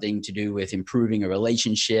something to do with improving a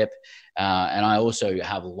relationship. And I also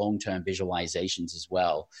have long-term visualizations as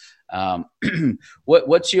well.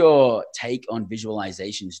 What's your take on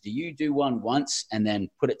visualizations? Do you do one once and then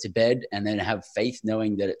put it to bed and then have faith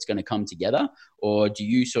knowing that it's going to come together? Or do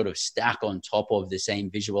you sort of stack on top of the same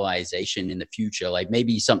visualization in the future? Like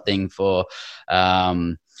maybe something for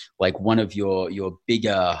like one of your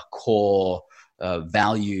bigger core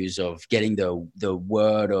values of getting the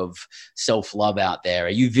word of self-love out there. Are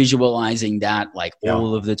you visualizing that like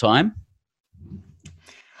all of the time?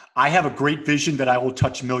 I have a great vision that I will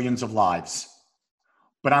touch millions of lives,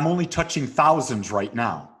 but I'm only touching thousands right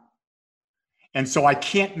now. And so I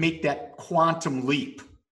can't make that quantum leap.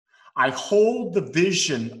 I hold the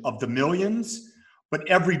vision of the millions, but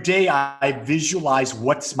every day I visualize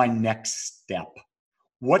what's my next step.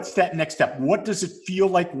 What's that next step? What does it feel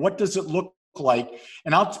like? What does it look like,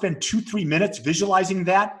 and I'll spend 2-3 minutes visualizing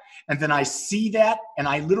that. And then I see that and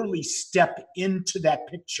I literally step into that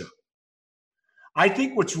picture. I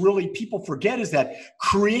think what's really people forget is that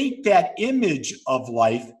create that image of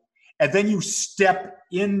life and then you step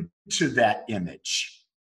into that image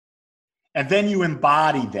and then you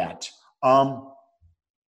embody that.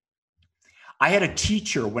 I had a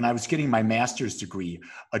teacher when I was getting my master's degree,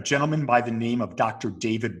 a gentleman by the name of Dr.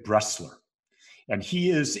 David Bressler. And he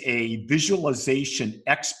is a visualization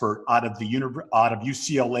expert out of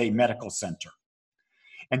UCLA Medical Center.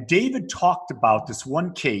 And David talked about this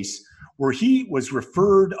one case where he was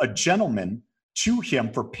referred a gentleman to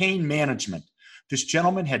him for pain management. This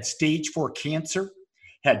gentleman had stage 4 cancer,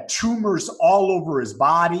 had tumors all over his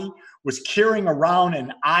body, was carrying around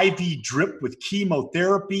an IV drip with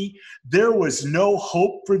chemotherapy. There was no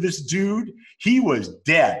hope for this dude. He was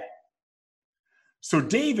dead. So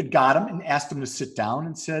David got him and asked him to sit down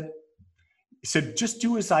and said, just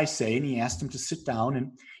do as I say. And he asked him to sit down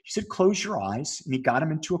and he said, close your eyes. And he got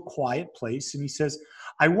him into a quiet place. And he says,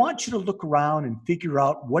 I want you to look around and figure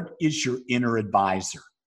out what is your inner advisor.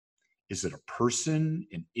 Is it a person,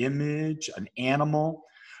 an image, an animal?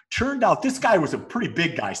 Turned out this guy was a pretty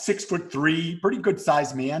big guy, 6'3", pretty good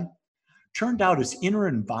sized man. Turned out his inner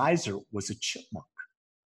advisor was a chipmunk.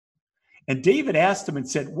 And David asked him and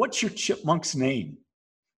said, what's your chipmunk's name?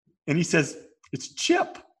 And he says, it's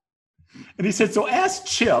Chip. And he said, so ask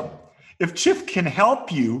Chip if Chip can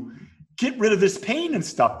help you get rid of this pain and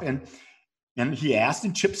stuff. And he asked,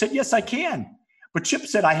 and Chip said, yes, I can. But Chip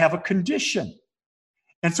said, I have a condition.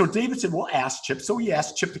 And so David said, well, ask Chip. So he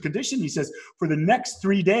asked Chip the condition. He says, for the next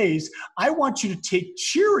 3 days, I want you to take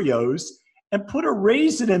Cheerios and put a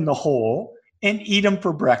raisin in the hole and eat them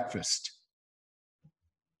for breakfast.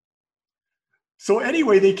 So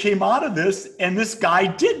anyway, they came out of this, and this guy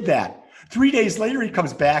did that. 3 days later, he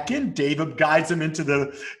comes back in. David guides him into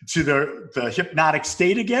the hypnotic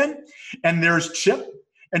state again. And there's Chip.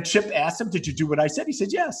 And Chip asked him, did you do what I said? He said,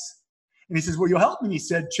 yes. And he says, will you help me? And he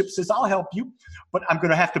said, Chip says, I'll help you, but I'm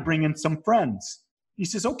going to have to bring in some friends. He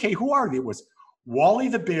says, okay, who are they? It was Wally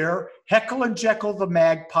the bear, Heckle and Jekyll the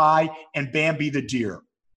magpie, and Bambi the deer.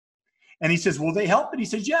 And he says, will they help? And he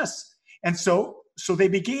says, yes. And so they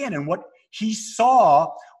began. And what he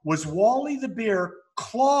saw was Wally the bear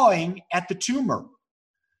clawing at the tumor.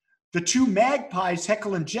 The two magpies,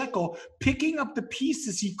 Heckle and Jekyll, picking up the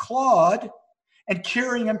pieces he clawed and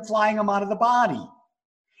carrying them, flying them out of the body.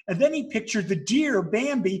 And then he pictured the deer,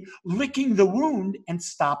 Bambi, licking the wound and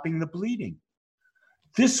stopping the bleeding.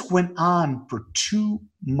 This went on for 2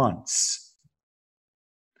 months.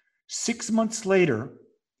 6 months later,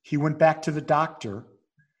 he went back to the doctor.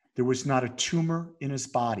 There was not a tumor in his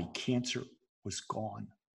body. Cancer was gone.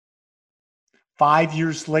 5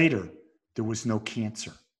 years later, there was no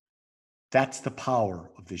cancer. That's the power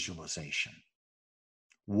of visualization.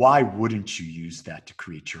 Why wouldn't you use that to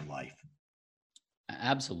create your life?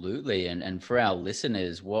 Absolutely. And for our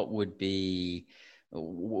listeners, where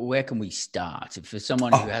can we start? For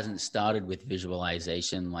someone who hasn't started with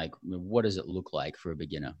visualization, like, what does it look like for a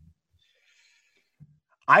beginner?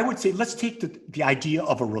 I would say, let's take the idea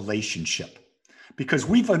of a relationship, because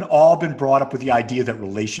we've all been brought up with the idea that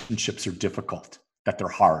relationships are difficult, that they're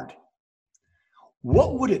hard.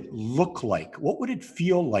 What would it look like? What would it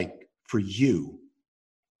feel like for you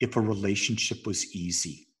if a relationship was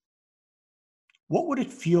easy? What would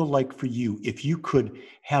it feel like for you if you could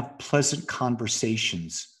have pleasant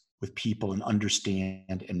conversations with people and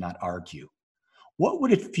understand and not argue? What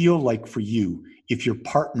would it feel like for you if your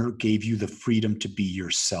partner gave you the freedom to be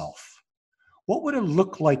yourself? What would it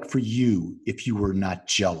look like for you if you were not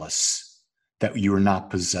jealous, that you were not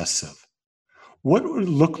possessive? What would it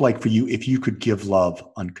look like for you if you could give love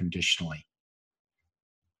unconditionally?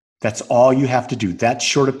 That's all you have to do, that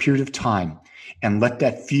short a period of time, and let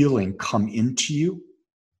that feeling come into you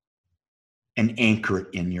and anchor it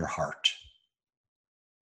in your heart.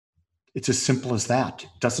 It's as simple as that. It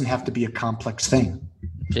doesn't have to be a complex thing.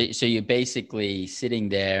 So you're basically sitting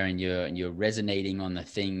there and you're resonating on the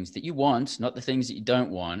things that you want, not the things that you don't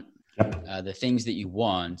want. Yep. The things that you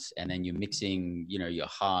want, and then you're mixing, your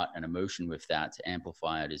heart and emotion with that to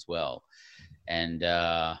amplify it as well. And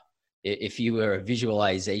if you were a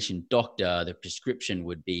visualization doctor, the prescription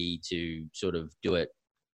would be to sort of do it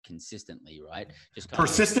consistently, right? Just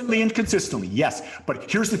persistently and consistently, yes. But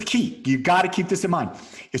here's the key. You got to keep this in mind.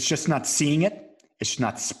 It's just not seeing it. It's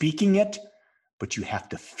not speaking it, but you have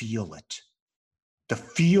to feel it. The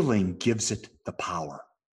feeling gives it the power.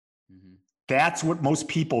 Mm-hmm. That's what most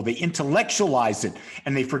people, they intellectualize it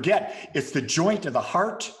and they forget it's the joint of the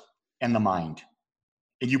heart and the mind.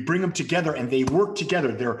 and you bring them together and they work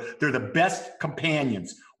together. They're the best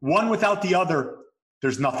companions. One without the other,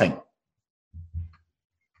 there's nothing.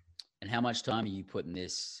 And how much time are you putting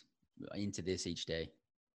into this each day?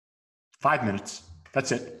 5 minutes.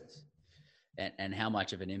 That's it. And how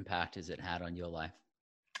much of an impact has it had on your life?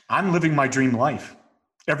 I'm living my dream life.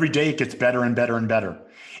 Every day it gets better and better and better.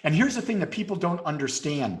 And here's the thing that people don't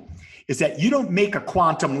understand is that you don't make a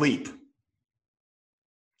quantum leap.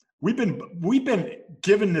 We've been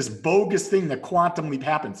given this bogus thing that quantum leap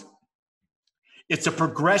happens. It's a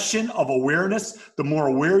progression of awareness. The more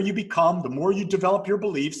aware you become, the more you develop your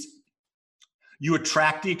beliefs, you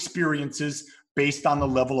attract the experiences based on the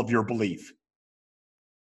level of your belief.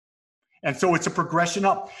 And so it's a progression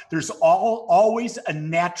up. There's always a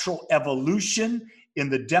natural evolution in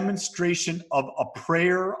the demonstration of a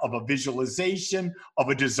prayer, of a visualization, of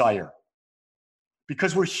a desire.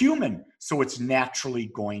 Because we're human, so it's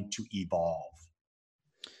naturally going to evolve.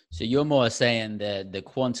 So you're more saying that the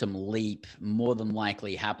quantum leap more than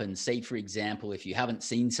likely happens, say, for example, if you haven't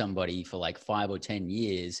seen somebody for like 5 or 10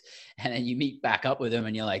 years, and then you meet back up with them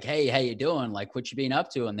and you're like, hey, how you doing? Like, what you been up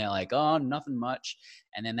to? And they're like, oh, nothing much.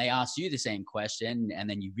 And then they ask you the same question, and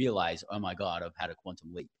then you realize, oh my God, I've had a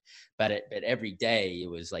quantum leap. But every day it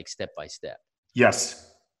was like step by step.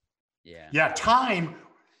 Yes. Yeah. Yeah, time,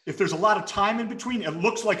 if there's a lot of time in between, it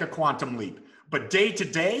looks like a quantum leap. But day to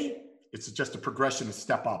day, it's just a progression, a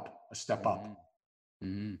step up.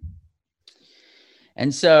 Mm-hmm.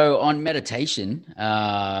 And so on meditation,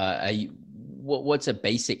 what's a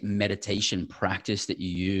basic meditation practice that you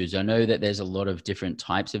use? I know that there's a lot of different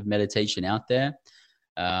types of meditation out there.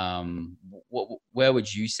 Where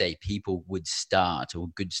would you say people would start, or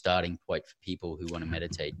a good starting point for people who want to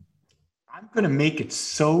meditate? I'm going to make it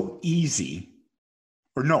so easy,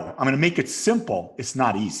 or no, I'm going to make it simple. It's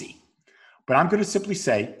not easy, but I'm going to simply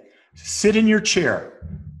say, sit in your chair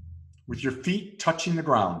with your feet touching the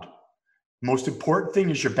ground. Most important thing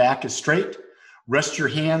is your back is straight. Rest your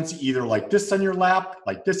hands either like this on your lap,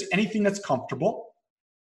 like this, anything that's comfortable.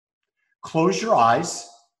 Close your eyes.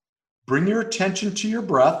 Bring your attention to your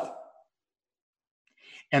breath.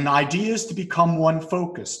 And the idea is to become one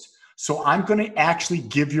focused. So I'm going to actually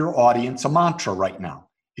give your audience a mantra right now.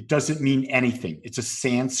 It doesn't mean anything. It's a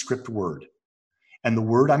Sanskrit word. And the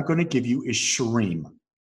word I'm going to give you is Shreem.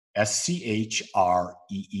 Schreem.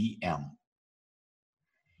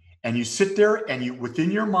 And you sit there and you,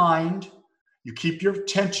 within your mind, you keep your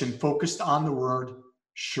attention focused on the word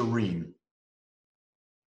Shreem.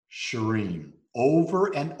 Shreem.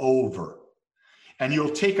 Over and over. And you'll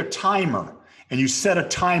take a timer and you set a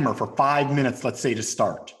timer for 5 minutes, let's say, to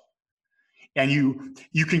start. And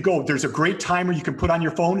you can go, there's a great timer you can put on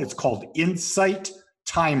your phone. It's called Insight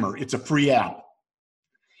Timer. It's a free app.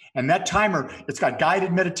 And that timer, it's got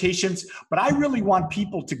guided meditations, but I really want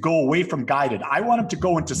people to go away from guided. I want them to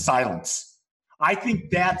go into silence. I think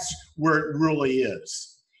that's where it really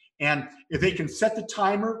is. And if they can set the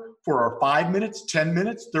timer for 5 minutes, 10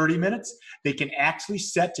 minutes, 30 minutes, they can actually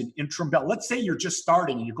set an interim bell. Let's say you're just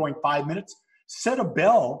starting and you're going 5 minutes, set a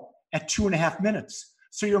bell at 2.5 minutes.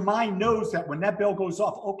 So your mind knows that when that bell goes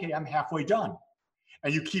off, okay, I'm halfway done.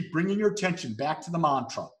 And you keep bringing your attention back to the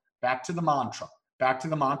mantra, back to the mantra, back to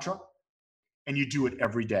the mantra, and you do it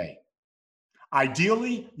every day.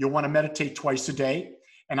 Ideally, you'll want to meditate twice a day.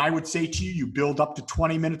 And I would say to you, you build up to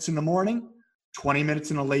 20 minutes in the morning, 20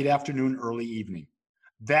 minutes in the late afternoon, early evening.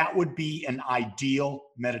 That would be an ideal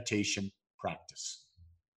meditation practice.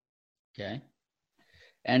 Okay.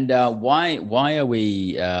 And why are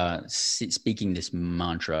we speaking this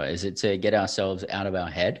mantra? Is it to get ourselves out of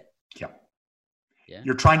our head? Yeah.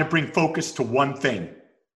 You're trying to bring focus to one thing.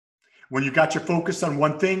 When you got your focus on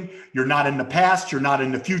one thing, you're not in the past, you're not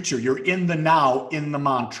in the future, you're in the now, in the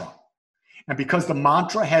mantra. And because the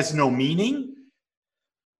mantra has no meaning,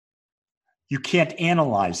 you can't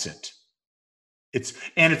analyze it.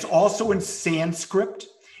 It's also in Sanskrit.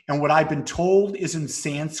 And what I've been told is in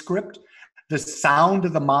Sanskrit, the sound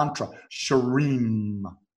of the mantra, Shreem,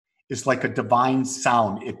 is like a divine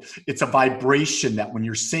sound. It's a vibration that when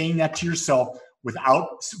you're saying that to yourself,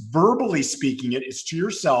 without verbally speaking it, it's to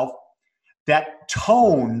yourself. That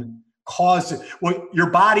tone causes, well, your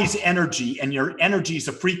body's energy, and your energy is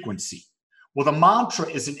a frequency. Well, the mantra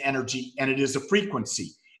is an energy and it is a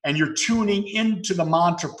frequency. And you're tuning into the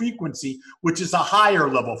mantra frequency, which is a higher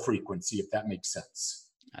level frequency, if that makes sense.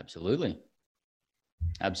 Absolutely.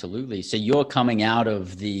 Absolutely. So you're coming out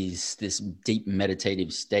of this deep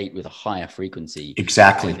meditative state with a higher frequency.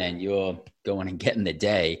 Exactly. And then you're going and getting the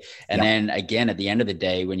day. And then again, at the end of the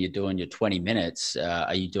day, when you're doing your 20 minutes,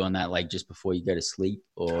 are you doing that like just before you go to sleep?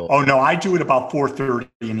 Or? Oh, no, I do it about 4:30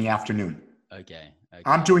 in the afternoon. Okay.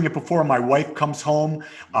 I'm doing it before my wife comes home.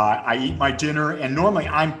 I eat my dinner, and normally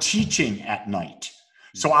I'm teaching at night.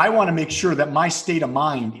 So I want to make sure that my state of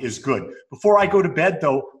mind is good. Before I go to bed,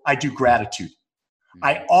 though, I do gratitude.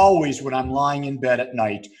 I always, when I'm lying in bed at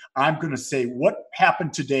night, I'm going to say, what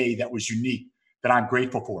happened today that was unique that I'm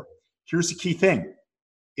grateful for? Here's the key thing.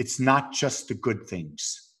 It's not just the good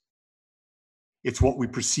things. It's what we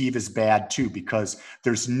perceive as bad too, because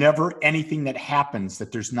there's never anything that happens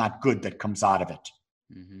that there's not good that comes out of it.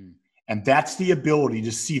 Mm-hmm. And that's the ability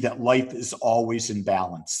to see that life is always in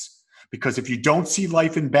balance. Because if you don't see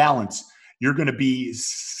life in balance, you're going to be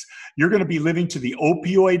living to the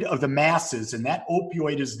opioid of the masses. And that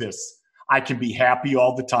opioid is this: I can be happy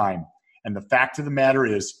all the time. And the fact of the matter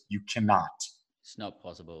is, you cannot. It's not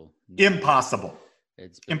possible. Impossible.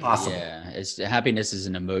 It's impossible. Yeah, happiness is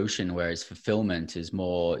an emotion, whereas fulfillment is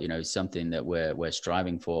more, something that we're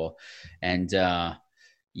striving for. And so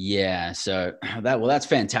that's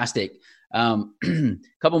fantastic.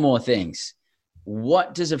 Couple more things.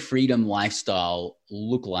 What does a freedom lifestyle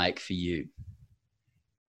look like for you?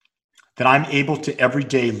 That I'm able to every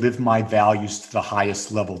day live my values to the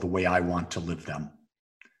highest level, the way I want to live them,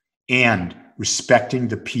 and respecting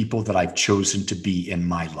the people that I've chosen to be in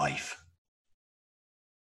my life.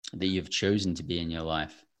 That you've chosen to be in your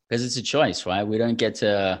life, because it's a choice, right? We don't get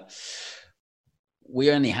to, we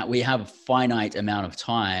have a finite amount of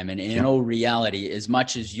time. And in all reality, as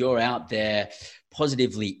much as you're out there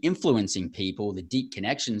positively influencing people, the deep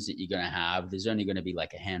connections that you're going to have, there's only going to be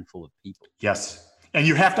like a handful of people. Yes. And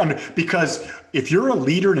you have to, because if you're a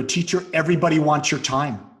leader and a teacher, everybody wants your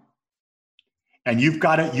time. And you've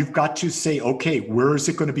got to say, okay, where is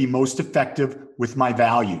it going to be most effective with my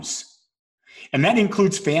values? And that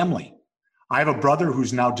includes family. I have a brother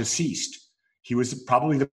who's now deceased. He was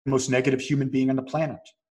probably the most negative human being on the planet.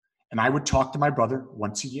 And I would talk to my brother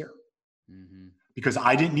once a year, mm-hmm. because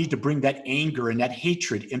I didn't need to bring that anger and that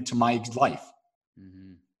hatred into my life.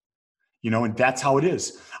 Mm-hmm. And that's how it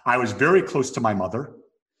is. I was very close to my mother.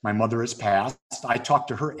 My mother has passed. I talked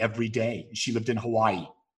to her every day. She lived in Hawaii.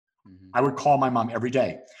 Mm-hmm. I would call my mom every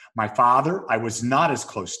day. My father, I was not as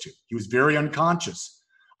close to. He was very unconscious.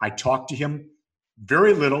 I talked to him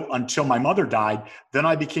very little until my mother died. Then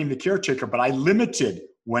I became the caretaker, but I limited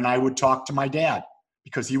when I would talk to my dad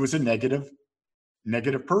because he was a negative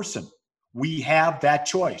person. We have that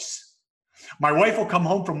choice. My wife will come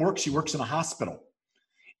home from work. She works in a hospital,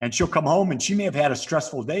 and she'll come home and she may have had a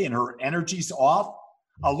stressful day and her energy's off.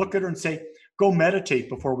 I'll look at her and say, go meditate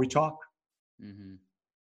before we talk. Mm-hmm.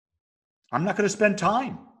 I'm not going to spend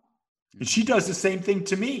time. And she does the same thing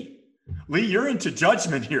to me. Lee, you're into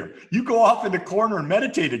judgment here. You go off in the corner and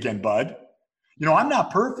meditate again, bud. I'm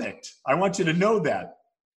not perfect. I want you to know that.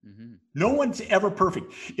 Mm-hmm. No one's ever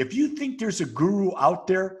perfect. If you think there's a guru out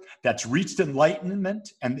there that's reached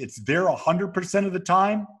enlightenment and it's there 100% of the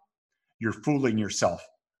time, you're fooling yourself.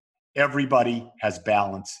 Everybody has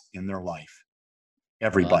balance in their life.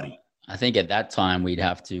 Everybody. Well, I think at that time we'd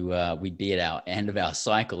have to, we'd be at our end of our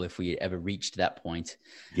cycle if we ever reached that point.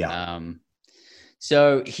 Yeah.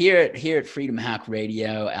 So here at Freedom Hack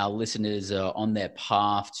Radio, our listeners are on their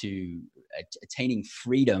path to attaining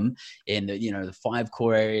freedom in the 5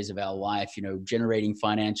 core areas of our life, generating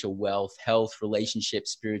financial wealth, health,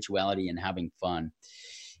 relationships, spirituality, and having fun.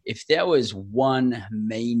 If there was one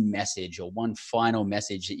main message or one final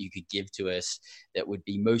message that you could give to us that would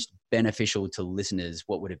be most beneficial to listeners,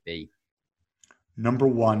 what would it be? Number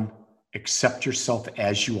 1, accept yourself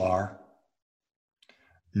as you are.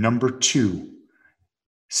 Number 2,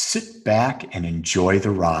 sit back and enjoy the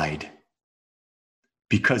ride,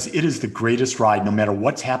 because it is the greatest ride. No matter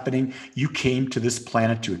what's happening, you came to this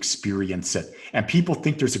planet to experience it. And people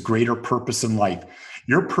think there's a greater purpose in life.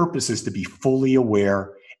 Your purpose is to be fully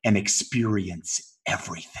aware and experience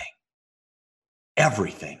everything.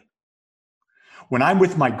 Everything. When I'm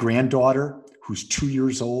with my granddaughter, who's 2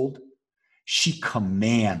 years old, she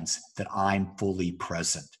commands that I'm fully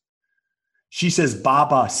present. She says,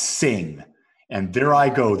 Baba, sing. And there I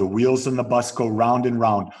go. The wheels on the bus go round and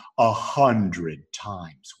round 100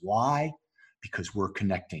 times. Why? Because we're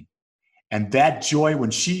connecting. And that joy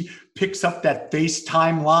when she picks up that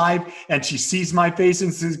FaceTime Live and she sees my face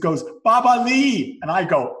and goes, Baba Lee. And I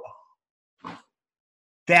go,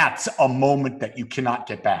 that's a moment that you cannot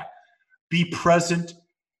get back. Be present.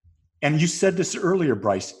 And you said this earlier,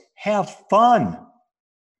 Bryce, have fun.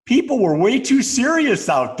 People were way too serious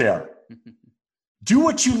out there. Do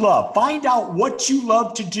what you love. Find out what you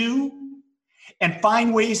love to do and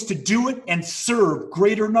find ways to do it and serve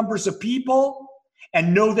greater numbers of people,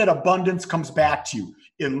 and know that abundance comes back to you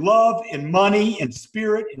in love, in money, in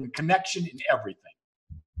spirit, in connection, in everything.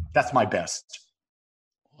 That's my best.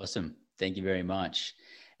 Awesome. Thank you very much.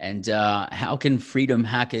 And how can Freedom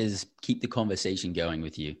Hackers keep the conversation going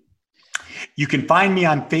with you? You can find me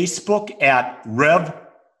on Facebook at Rev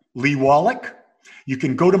Lee Wallach. You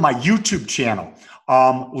can go to my YouTube channel,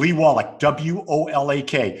 Lee Wallach,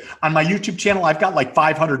 WOLAK. On my YouTube channel, I've got like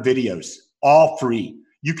 500 videos, all free.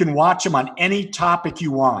 You can watch them on any topic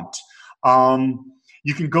you want.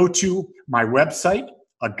 You can go to my website,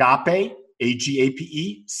 Agape,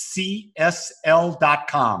 AGAPE,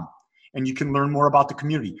 CSL.com, and you can learn more about the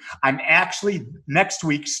community. I'm actually next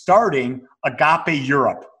week starting Agape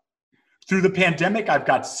Europe. Through the pandemic, I've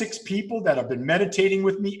got 6 people that have been meditating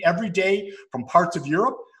with me every day from parts of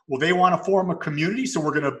Europe. Well, they want to form a community, so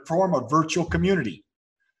we're going to form a virtual community.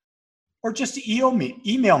 Or just email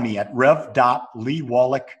me at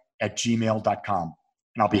rev.leewallach@gmail.com,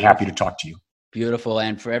 and I'll be happy to talk to you. Beautiful.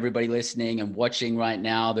 And for everybody listening and watching right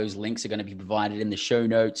now, those links are going to be provided in the show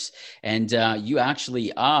notes. And you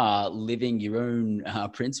actually are living your own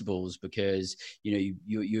principles, because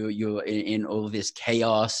you're in all of this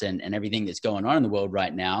chaos and everything that's going on in the world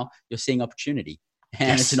right now. You're seeing opportunity.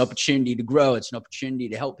 And yes. It's an opportunity to grow. It's an opportunity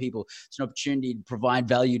to help people. It's an opportunity to provide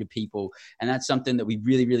value to people. And that's something that we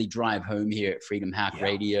really, really drive home here at Freedom Hack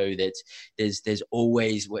Radio, that there's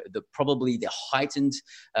always probably the heightened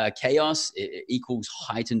chaos equals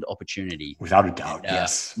heightened opportunity. Without a doubt,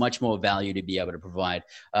 yes. Much more value to be able to provide.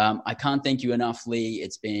 I can't thank you enough, Lee.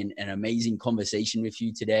 It's been an amazing conversation with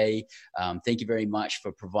you today. Thank you very much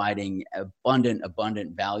for providing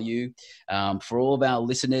abundant value. For all of our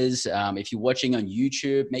listeners, if you're watching on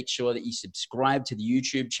YouTube, make sure that you subscribe to the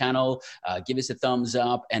YouTube channel, give us a thumbs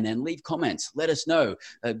up, and then leave comments. Let us know.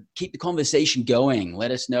 Keep the conversation going.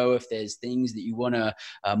 Let us know if there's things that you want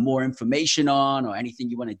more information on, or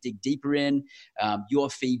anything you want to dig deeper in.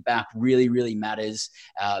 Your feedback really, really matters.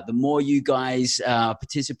 The more you guys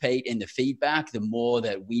participate in the feedback, the more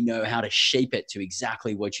that we know how to shape it to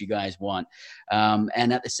exactly what you guys want.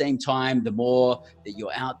 And at the same time, the more that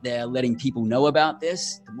you're out there letting people know about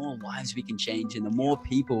this, the more lives we can change, and the more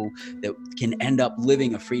people that can end up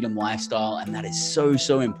living a freedom lifestyle. And that is so,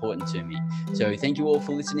 so important to me. So thank you all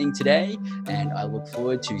for listening today. And I look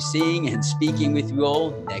forward to seeing and speaking with you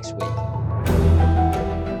all next week.